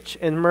is rich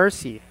in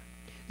mercy.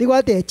 你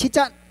睇第7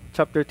節，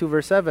 Chapter 2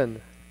 verse 7.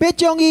 必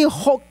將伊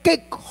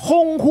極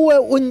豐富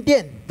嘅恩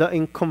典。 The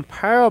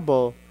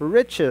incomparable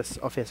riches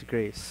of his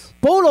grace.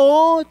 保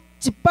羅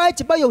一擺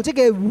一擺用這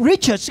個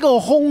riches 這個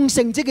豐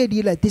盛這個字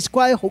嚟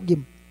describe 福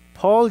音，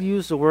 Paul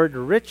used the word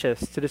riches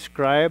to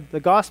describe the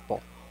gospel.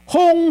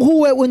 豐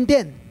富嘅恩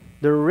典，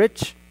 The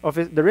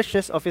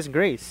richness of his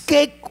grace.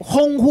 極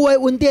豐富嘅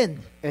恩典，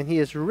 And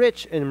he is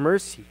rich in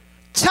mercy.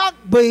 測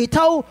未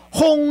透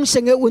豐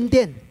盛嘅恩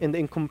典。 In the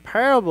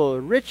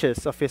incomparable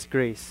riches of his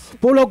grace.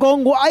 保羅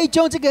講：我愛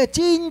將這個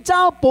真正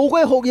寶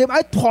貴福音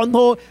愛傳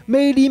予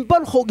未明白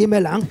福音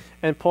嘅人。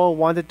 And Paul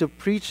wanted to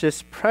preach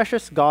this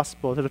precious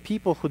gospel to the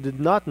people who did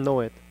not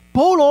know it.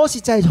 保羅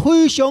實在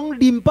非常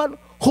明白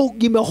福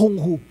音嘅豐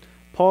富。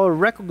 Paul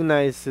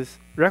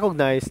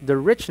recognized the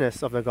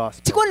richness of the 這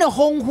gospel. 款嘅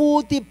豐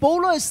富喺保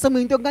羅嘅生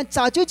命中間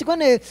炸咗一款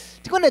嘅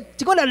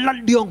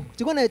力量，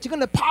一款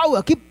嘅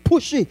power 去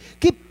push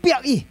去逼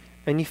伊。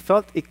 And he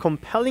felt a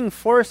compelling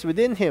force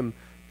within him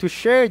to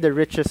share the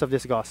riches of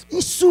this gospel.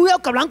 伊需要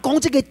甲人講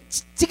這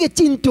個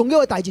真重要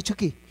嘅代志出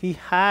去， He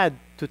had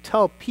to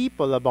tell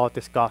people about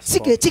this 這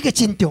gospel. 個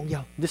真重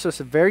要。 This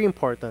was very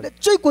important.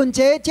 最近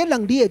這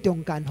兩年嘅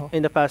中間，嗬，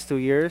 In the past 2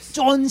 years,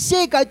 全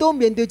世界都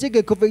面對這個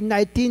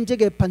COVID-19 這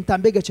個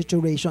pandemic 嘅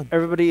situation。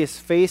 everybody is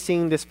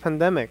facing this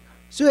pandemic.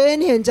 雖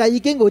然現在已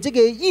經有這個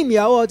疫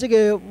苗啊，這個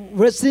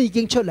vaccine 已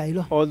經出嚟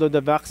咯， Although the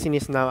vaccine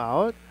is now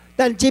out,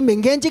 但係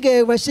明顯這個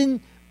vaccine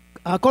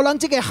可能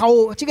這個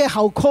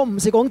效果唔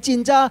是講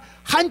真真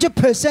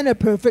100% 嘅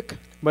perfect。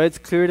 but it's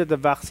clear that the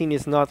vaccine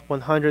is not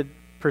 100%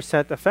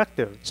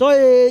 effective. 所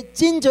以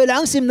真侪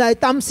人心內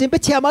擔心，要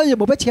簽還是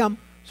冇要簽。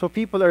 So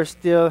people are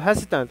still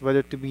hesitant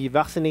whether to be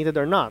vaccinated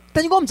or not.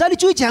 但是我唔知你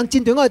注意一項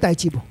真重要嘅代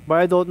志噃。 But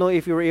I don't know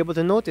if you were able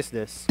to notice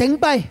this. 頂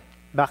擺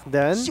Back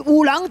then,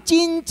 有人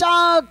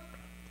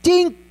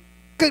真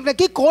極力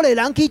去鼓勵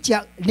人去食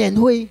蓮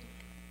花，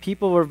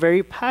 people were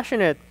very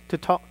passionate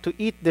to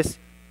eat this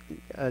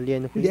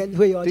蓮花，蓮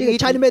花哦，這個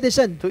China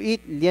medicine。 to eat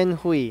蓮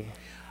花.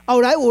 後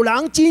來有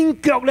人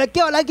真極力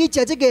叫人去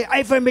食這個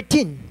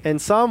ivermectin。 And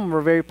some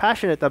were very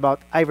passionate about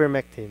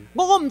ivermectin.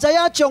 我唔知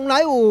啊，將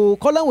來有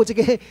可能有一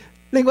個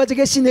另外一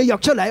個新嘅藥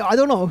出嚟，I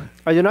don't know。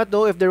 I do not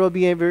know if there will be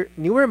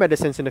newer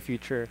medicines in the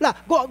future. 嗱，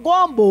我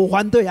冇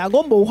反對啊，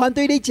我冇反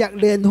對你食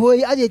蓮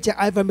花，或者食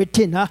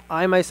ivermectin 啊，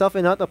 I myself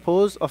am not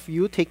opposed of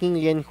you taking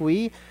蓮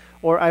花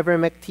or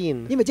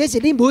ivermectin, 因為這是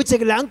你每一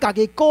個人家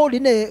己個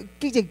人嘅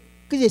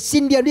叫做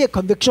信念，你嘅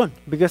conviction。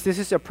 because this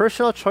is a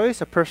personal choice,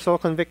 a personal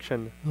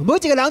conviction. 每一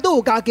個人都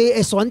有家己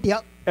嘅選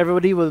擇，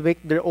 Everybody will make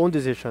their own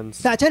decisions.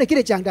 但係請你記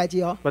得一項代志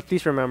哦， But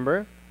please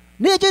remember,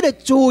 你係即係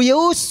自由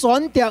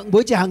選擇每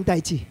一項代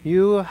志，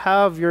 you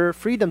have your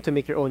freedom to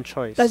make your own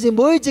choice. 但是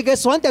每一個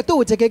選擇都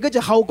有一個叫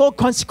做後果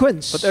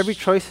consequence。 But every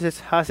choice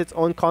has its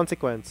own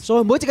consequence. 所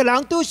以每一個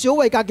人都需要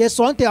為家己嘅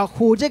選擇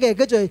負這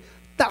個叫做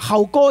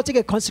後果這個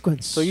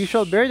consequence。 So you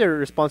shall bear the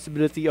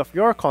responsibility of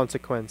your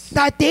consequence.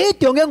 但係第一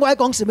樣嘢我係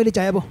講什麼你知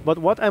冇？ But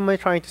what am I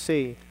trying to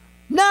say?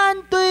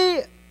 咱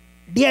對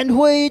蓮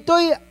花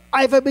對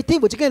ivermectin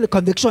有一個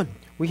conviction，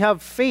 We have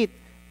faith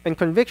and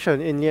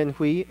conviction in 蓮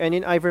花 and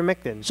in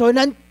ivermectin. 所以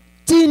咱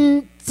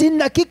真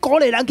力去鼓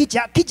勵人去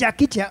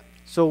食。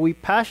 So we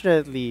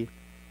passionately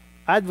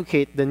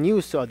advocate the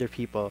news to other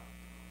people.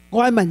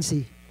 我係問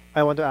是，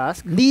 I want to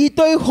ask, 你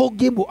對福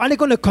音有安尼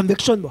講嘅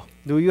conviction 冇？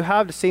 do you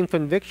have the same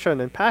conviction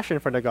and passion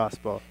for the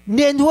gospel?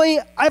 蓮花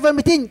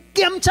ivermectin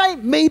檢測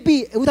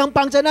maybe 有通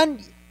幫助咱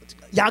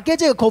也嘅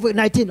這個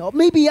COVID-19 哦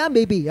，maybe 啊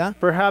 ，maybe 啊。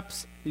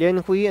 Perhaps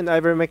Lian Hui and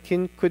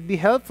ivermectin could be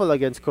helpful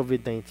against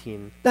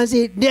COVID-19, 但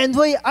是連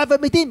會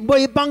ivermectin 唔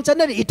會幫真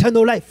係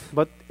eternal life。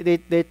 but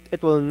it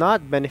will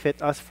not benefit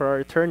us for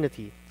our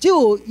eternity. 只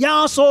有耶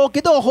穌基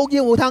督好見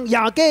有通也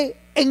嘅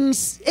永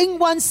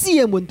遠死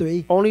嘅問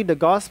題。 Only the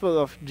gospel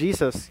of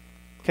Jesus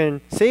can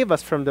save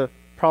us from the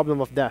problem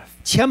of death.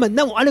 請問你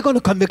有安尼講到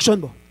conviction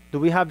冇？ Do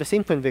we have the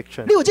same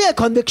conviction? 呢個即係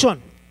conviction。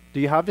 Do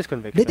you have this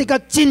你哋 conviction? 嘅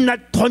戰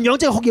力傳揚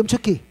即係福音出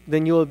去，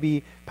 Then you will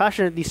be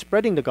passionately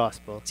spreading the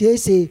gospel. 這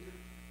是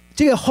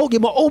即係福音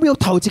嘅奧妙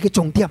投資嘅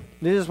重點，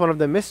 This is one of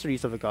the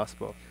mysteries of the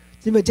gospel,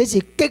 因為這是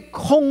極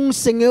豐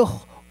盛嘅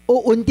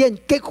恩典，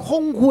極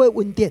豐富嘅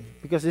恩典。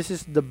 because this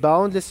is the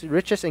boundless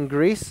riches and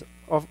grace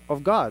of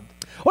God.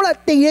 好啦，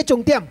第二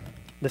重點，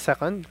 The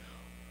second,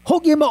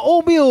 福音嘅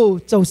奧妙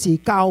就是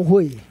教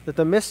會。 that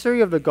the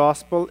mystery of the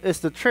gospel is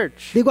the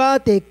church. 你睇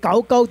第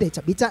9、第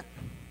11節，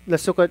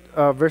 Let's look at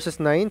verses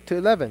 9 to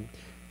 11.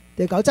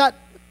 第9節，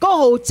剛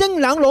好正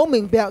人老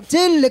明白，這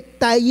歷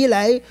代以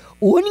來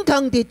穩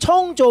強地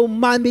創造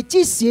萬物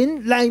之神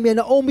裡面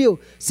嘅奧妙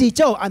是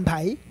照安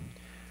排。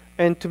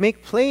 And to make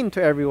plain to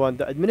everyone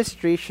the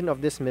administration of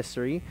this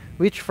mystery,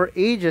 which for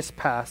ages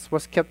past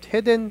was kept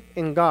hidden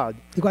in God,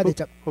 你睇第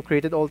10， who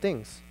created all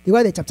things. 你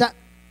睇第10節，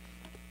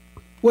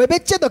為要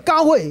接到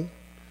教會，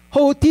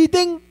好指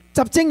定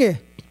執政嘅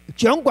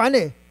掌管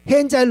嘅，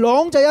現在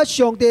朗在一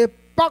上帝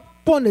百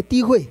般嘅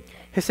智慧。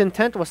 His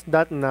intent was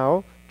that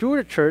now, through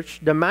the church,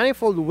 the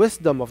manifold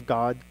wisdom of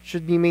God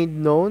should be made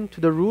known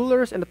to the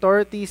rulers and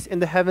authorities in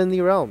the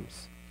heavenly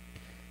realms.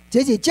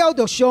 這是照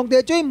着上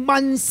帝最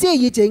萬世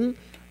以前，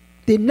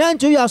在咱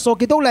主耶穌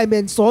基督裡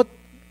面所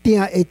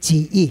定嘅旨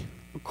意。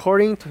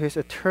 According to his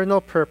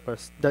eternal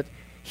purpose that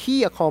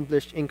he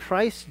accomplished in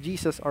Christ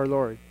Jesus our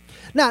Lord.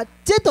 嗱，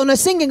這段嘅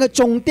聖經嘅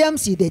重點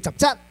是第10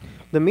節，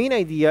 The main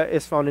idea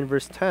is found in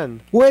verse 10.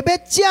 為要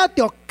照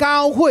着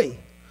教會，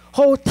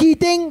好指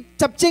定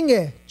執政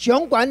嘅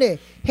掌管嘅，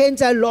現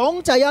在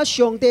朗在一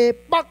上帝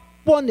百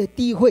般嘅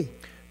智慧。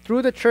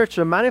 Through the church,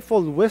 the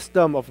manifold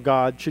wisdom of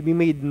God should be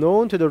made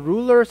known to the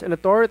rulers and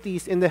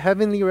authorities in the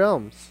heavenly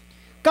realms.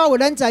 教會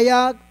咱知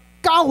啊，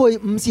教會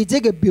唔是這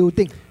個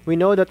building， We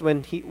know that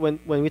when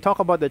we talk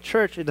about the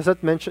church, it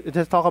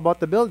doesn't talk about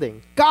the building.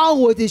 教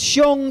會係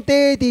上帝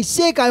喺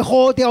世界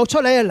呼召出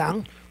嚟嘅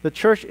人， The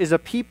church is a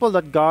people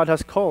that God has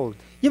called,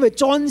 因為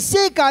全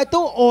世界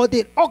都惡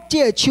啲惡者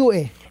嘅手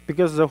嘅，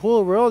 because the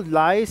whole world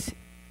lies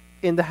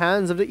in the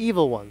hands of the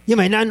evil one, 因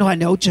為咱犯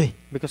了罪。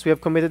 because we have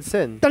committed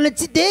sin. 但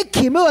係這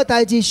奇妙嘅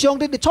大事，上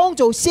帝哋創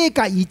造世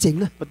界以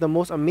前啊， But the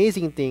most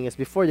amazing thing is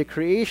before the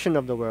creation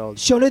of the world,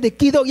 上帝哋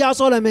基督耶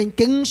穌裡面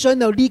競選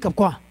有呢及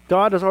啩。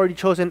 God has already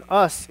chosen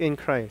us in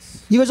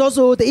Christ. 以弗所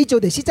書第1章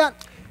第4節，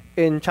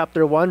 In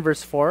chapter 1,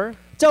 verse 4,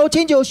 就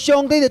請照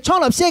上帝哋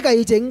創立世界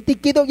以前，喺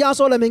基督耶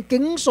穌裡面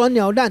競選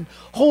了咱，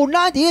好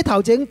咱哋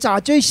頭前查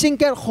最聖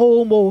潔，毫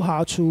無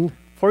瑕疵。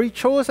 for he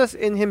chose us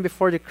in him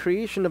before the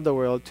creation of the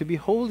world to be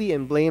holy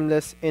and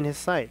blameless in his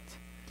sight.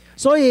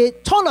 所以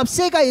創立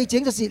世界以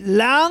前就是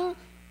人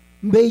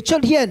未出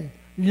現，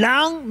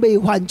人未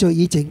犯罪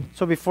以前，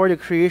 So before the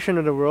creation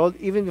of the world,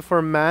 even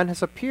before man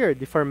has appeared,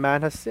 before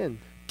man has sinned,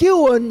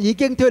 救恩已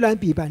經對咱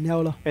備辦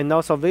了咯。 and now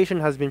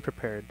salvation has been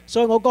prepared.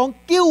 所以我講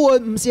救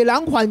恩唔是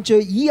人犯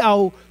罪以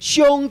後，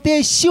上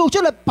帝想出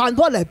嚟辦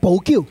法嚟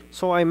補救。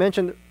 So I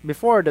mentioned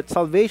before that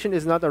salvation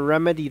is not a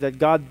remedy that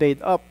God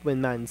made up when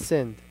man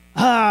sinned.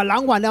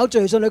 人犯了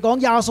罪，上帝講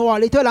耶穌啊，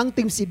你推人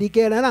定時你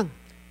嘅人。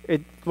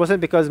 It wasn't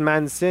because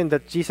man sinned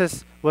that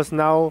Jesus was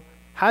now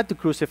had to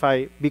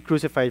be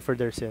crucified for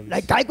their sins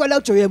嚟解決了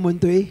罪嘅問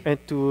題。 and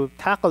to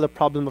tackle the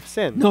problem of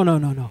sin. No。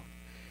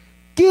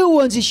救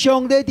恩是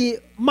上帝喺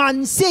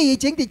萬世以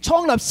前，喺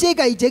創立世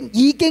界以前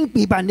已經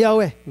備辦了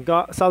嘅。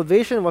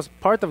 Salvation was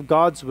part of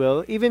God's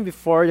will even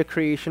before the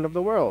creation of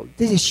the world.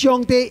 這是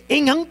上帝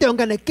永恆當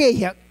緊嘅計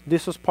劃，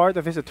 This was part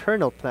of his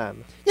eternal plan.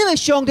 因為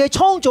上帝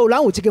創造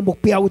人有一個目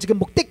標，有一個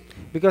目的，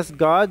 Because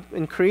God,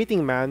 in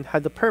creating man,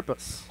 had the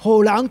purpose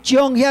好人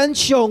彰顯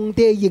上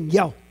帝榮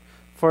耀，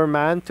 for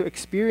man to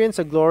experience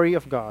the glory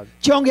of God,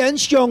 彰顯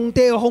上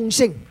帝嘅豐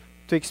盛，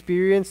 to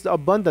experience the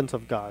abundance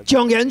of God,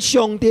 彰顯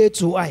上帝嘅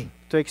慈愛。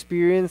 to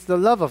experience the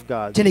love of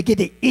God. 這裡記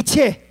得一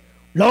切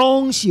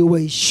攏是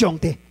為上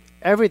帝。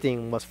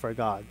 Everything was for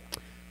God.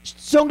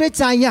 上帝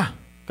知呀，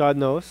 God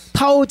knows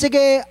頭一個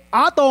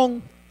亞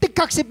當的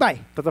確失敗，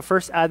 that the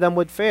first Adam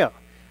would fail,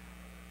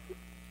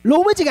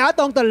 後尾一個亞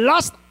當 the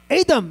last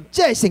Adam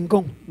即係成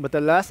功。 but the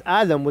last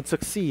Adam would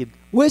succeed.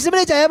 為什麼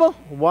你知啊？不？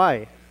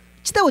 Why?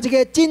 即係有一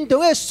個真正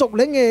嘅屬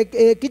靈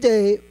嘅叫做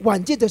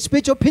環節，就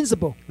spiritual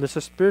principle。 There's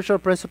a spiritual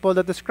principle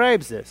that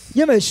describes this.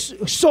 因為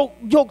屬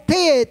肉體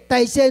嘅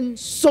大先，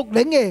屬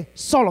靈嘅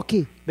掃落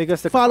去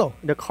Because follow。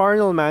 the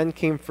carnal man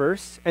came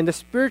first and the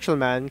spiritual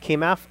man came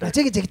after. 嗱，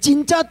即係一個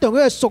真正重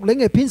要嘅屬靈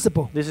嘅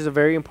principle。 This is a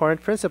very important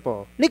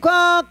principle. 你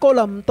看哥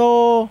林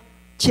多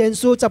前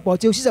書10章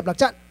46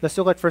節， Let's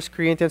look at 1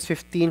 Corinthians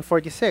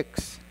 15:46.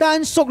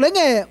 但屬靈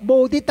嘅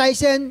無啲大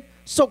先，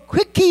屬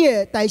血氣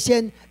嘅大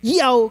先，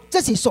以後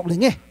則是屬靈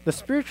嘅。 The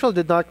spiritual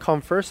did not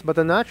come first, but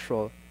the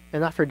natural,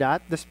 and after that,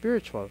 the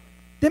spiritual.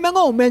 點解我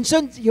有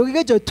mention 有一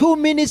個叫做 2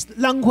 minutes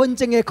 2分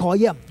鐘嘅考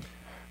驗？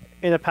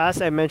 In the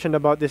past, I mentioned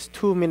about this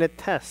 2-minute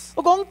test.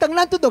 我講當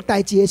咱讀讀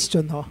大字嘅時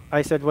陣嗬，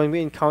 I said when we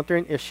encounter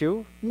an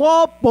issue,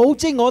 我保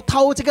證我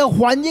頭一個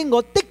反應，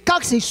我的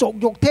確是屬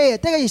肉體嘅，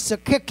的確是屬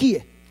血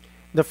氣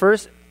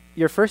嘅。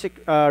your first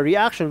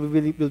reaction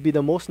will be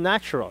the most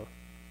natural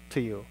to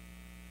you.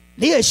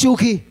 你係生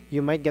氣，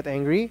 You might get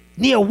angry,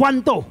 你係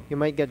憤怒， you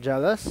might get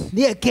jealous,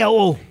 你係驕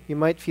傲， you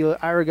might feel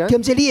arrogant,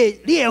 甚至你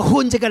係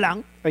恨這個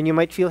人， and you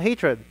might feel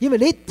hatred. 因為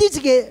你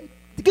呢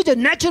個叫做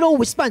natural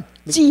response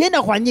自然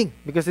嘅反應，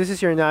 Because this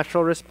is your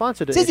natural response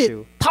to the 即是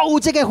issue. 頭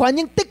一個反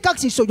應的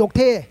確是屬肉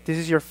體嘅， This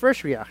is your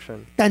first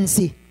reaction. 但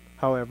是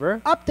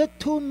However, after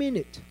 2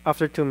 minutes，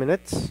 after 2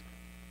 minutes,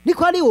 你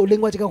看你有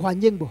另外一個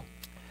反應噃，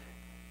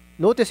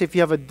 notice if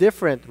you have a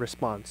different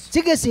response.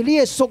 這個是你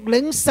嘅屬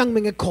靈生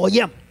命嘅考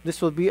驗。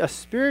This will be a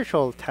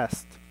spiritual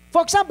test.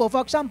 For example，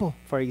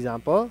 For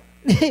example,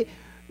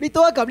 你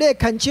多一及你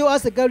係近超啊，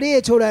食夠你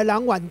係出嚟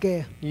冷運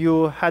嘅，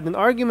 you had an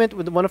argument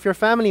with one of your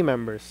family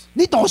members.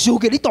 你多生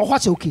氣，你多發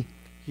生氣，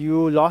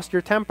 You lost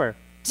your temper.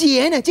 自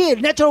然嘅，即係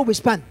natural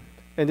response。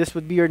 And this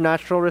would be your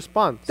natural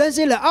response. 但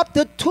是咧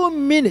after 2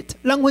 minutes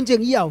 2分鐘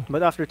以後， But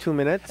after 2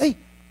 minutes, 誒，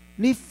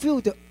你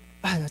feel 到，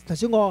頭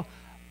先我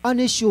按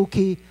你生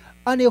氣，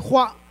按你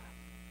發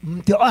唔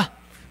對啊，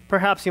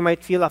 perhaps you might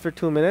feel after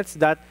 2 minutes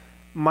that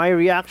my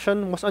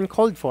reaction was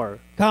uncalled for.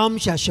 感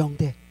謝上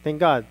帝， Thank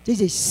God. 這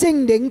是聖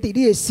靈喺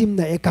你嘅心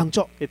內嘅工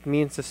作。 It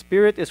means the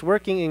Spirit is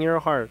working in your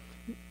heart.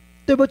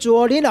 對不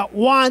住，你嗱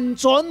完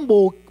全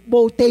冇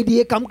第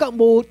二嘅感覺，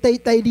冇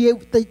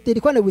第二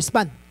款嘅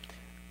response。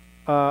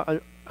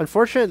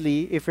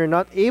 Unfortunately, if you're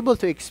not able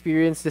to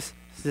experience this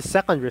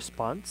second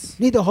response,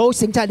 你就好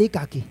審察你自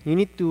己， you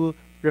need to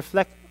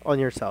reflect on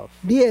yourself.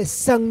 你嘅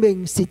生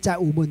命實在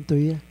有問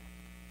題啊！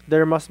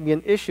 There must be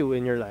an issue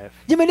in your life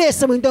因為你嘅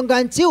生命當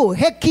中只有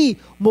血氣，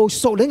冇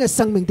屬靈嘅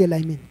生命喺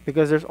裏面。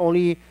 because there's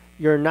only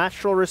your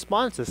natural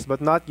responses,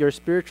 but not your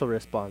spiritual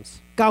response.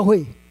 教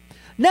會，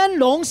咱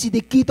攏是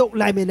喺基督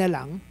裏面嘅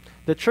人，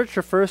 The church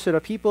refers to the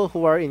people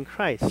who are in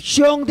Christ.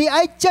 上帝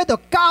愛藉着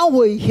教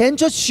會顯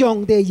出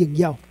上帝嘅榮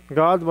耀，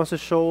 God wants to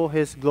show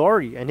His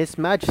glory and His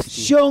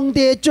majesty, 上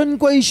帝尊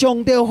貴，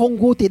上帝豐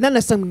富喺咱嘅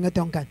生命嘅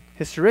當中。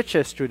 His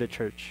riches through the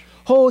church.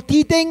 和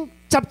天頂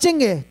執政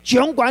嘅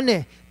掌管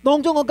嘅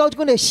當中，我教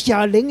咗你邪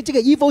靈，即個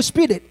evil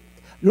spirit，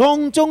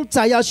當中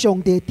就有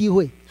上帝嘅智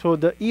慧。 So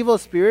the evil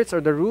spirits or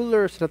the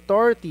rulers and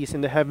authorities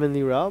in the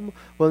heavenly realm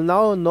will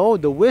now know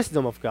the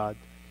wisdom of God,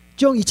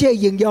 將一切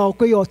榮耀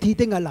歸於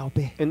天頂嘅老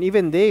爸。 and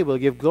even they will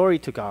give glory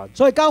to God.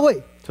 所以教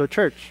會， So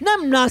church, 咱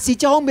唔嗱是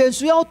這方面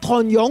需要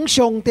傳揚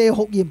上帝嘅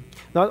福音，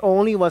 not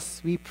only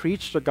must we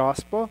preach the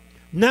gospel,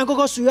 嗱嗰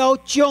個需要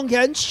彰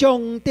顯上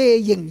帝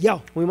嘅榮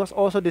耀。 we must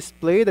also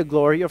display the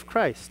glory of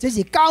Christ. 這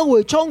是教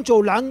會創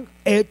造人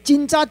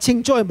真正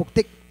清楚嘅目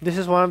的。 This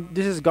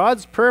is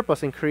God's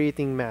purpose in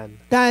creating man.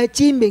 但係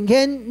真明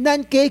顯，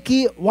咱過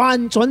去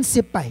完全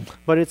失敗。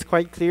 But it's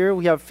quite clear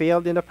we have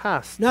failed in the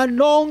past. 嗱，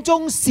當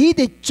中死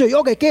喺罪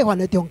惡嘅計劃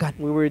嘅中間，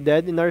 We were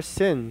dead in our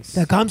sins.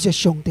 但係感謝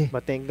上帝，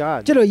 But thank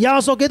God, 即係耶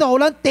穌基督好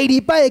咱第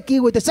二擺嘅機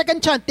會，第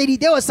second chance，第二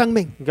條嘅生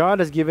命。 God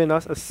has given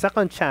us a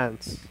second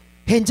chance.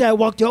 現在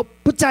活咗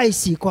不再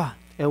是我，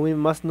 And we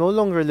must no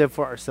longer live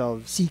for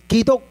ourselves, 是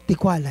基督喺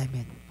我裏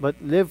面。 but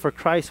live for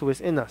Christ who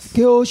is in us.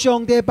 叫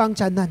上帝幫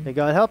助咱， May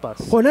God help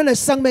us. 讓咱嘅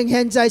生命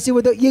現在是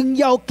為咗榮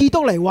耀基督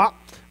嚟活，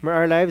 May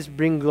our lives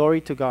bring glory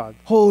to God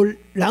好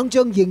人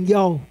將榮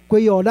耀歸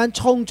於咱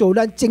創造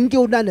咱拯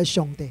救咱嘅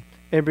上帝。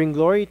 and bring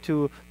glory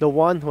to the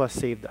one who has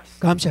saved us.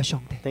 感謝上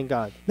帝， Thank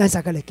God. 咱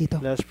大家嚟祈禱。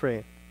 Let us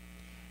pray.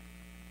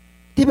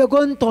 特別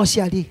講多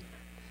謝你，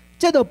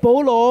即係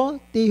保羅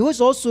喺弗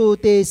所書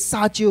第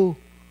3章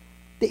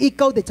第1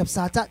到第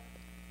13節，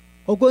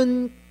我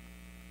講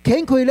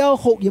掀開了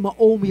福音嘅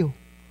奧妙。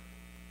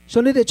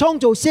上帝哋創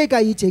造世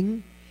界以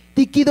前，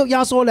喺基督耶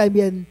穌裏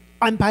面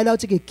安排了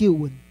這個救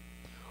恩，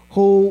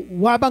和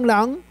外邦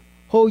人、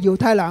和猶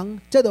太人，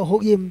即係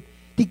福音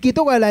喺基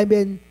督嘅裏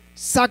面，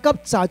撒給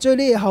查罪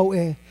你嘅後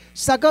裔，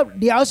撒給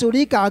了受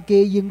你家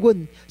嘅應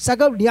允，撒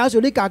給了受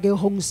你家嘅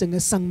豐盛嘅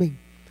生命。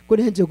我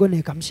哋現在我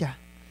哋感謝。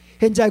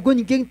現在我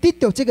已經得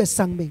到這個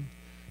生命，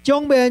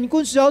將面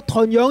我需要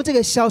傳揚這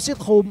個消息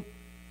後，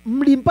唔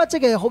明白這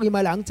個福音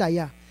嘅人仔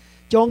啊！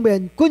將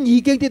面我已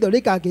經得到你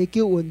家嘅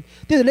救恩，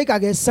得到你家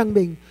嘅生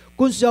命，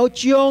我需要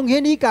彰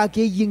顯你家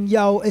嘅榮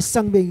耀嘅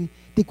生命，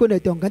喺我哋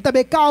中間，特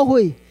別教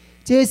會，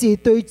這是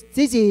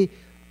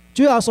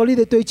主要所你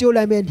哋對照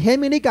裏面顯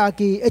明你家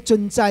嘅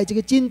存在，這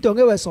個真正嘅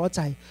一個所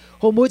在，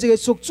和每一個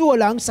屬主嘅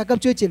人撒給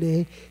做一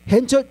個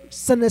顯出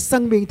新嘅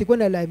生命喺我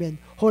哋裏面。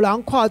好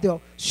人看到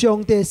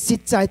上帝實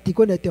在喺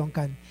我哋中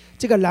間，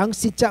這個人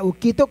實在有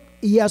基督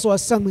耶穌嘅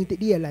生命喺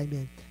你嘅裏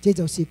面，這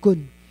就是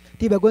君。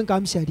特別君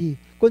感謝你，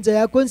君就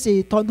係君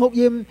是傳福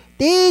音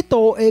第一道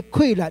嘅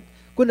規律，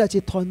君也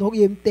是傳福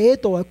音第一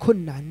道嘅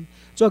困難。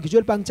再求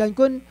主幫助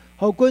君，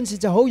好君是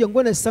就好用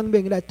君嘅生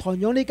命嚟傳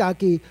揚你家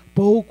嘅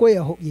寶貴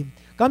嘅福音。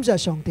感謝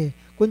上帝，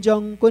君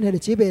將君喺度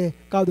準備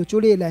教導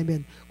主你嘅裏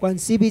面，關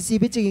CBCB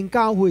這間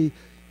教會，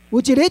有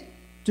一日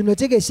進到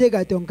這個世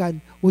界中間，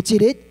有一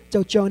日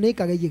就將你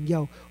家嘅榮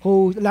耀，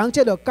和人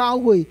藉着教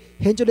會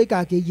顯出你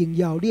家嘅榮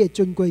耀，你嘅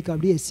尊貴及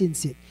你嘅信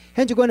實。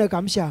獻出我哋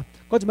感謝，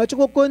我就咪祝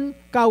福君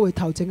教會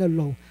頭前嘅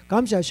路，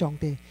感謝上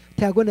帝，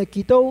聽我哋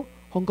祈禱，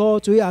奉個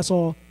主耶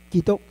穌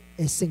基督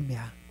嘅聖名。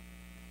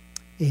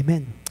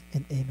Amen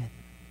and amen。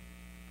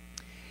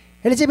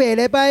喺呢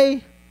個禮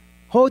拜，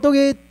好多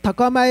嘅讀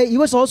過咪，以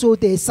弗所書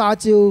第3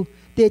章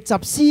第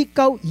14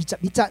到21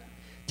節，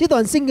這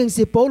段聖經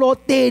是保羅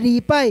第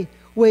2擺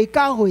為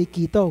教會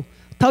祈禱。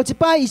頭一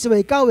擺伊是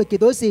為教會祈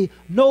禱是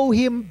know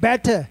him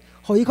better，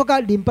 可以更加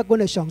認識我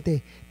哋上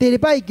帝。第2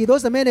擺祈禱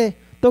係咩呢？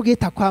都去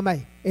讀看咪，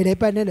下禮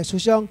拜呢嚟思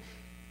想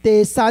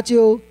第3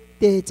章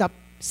第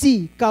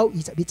14到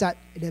21節，下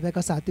禮拜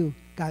個3章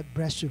，God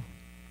bless you。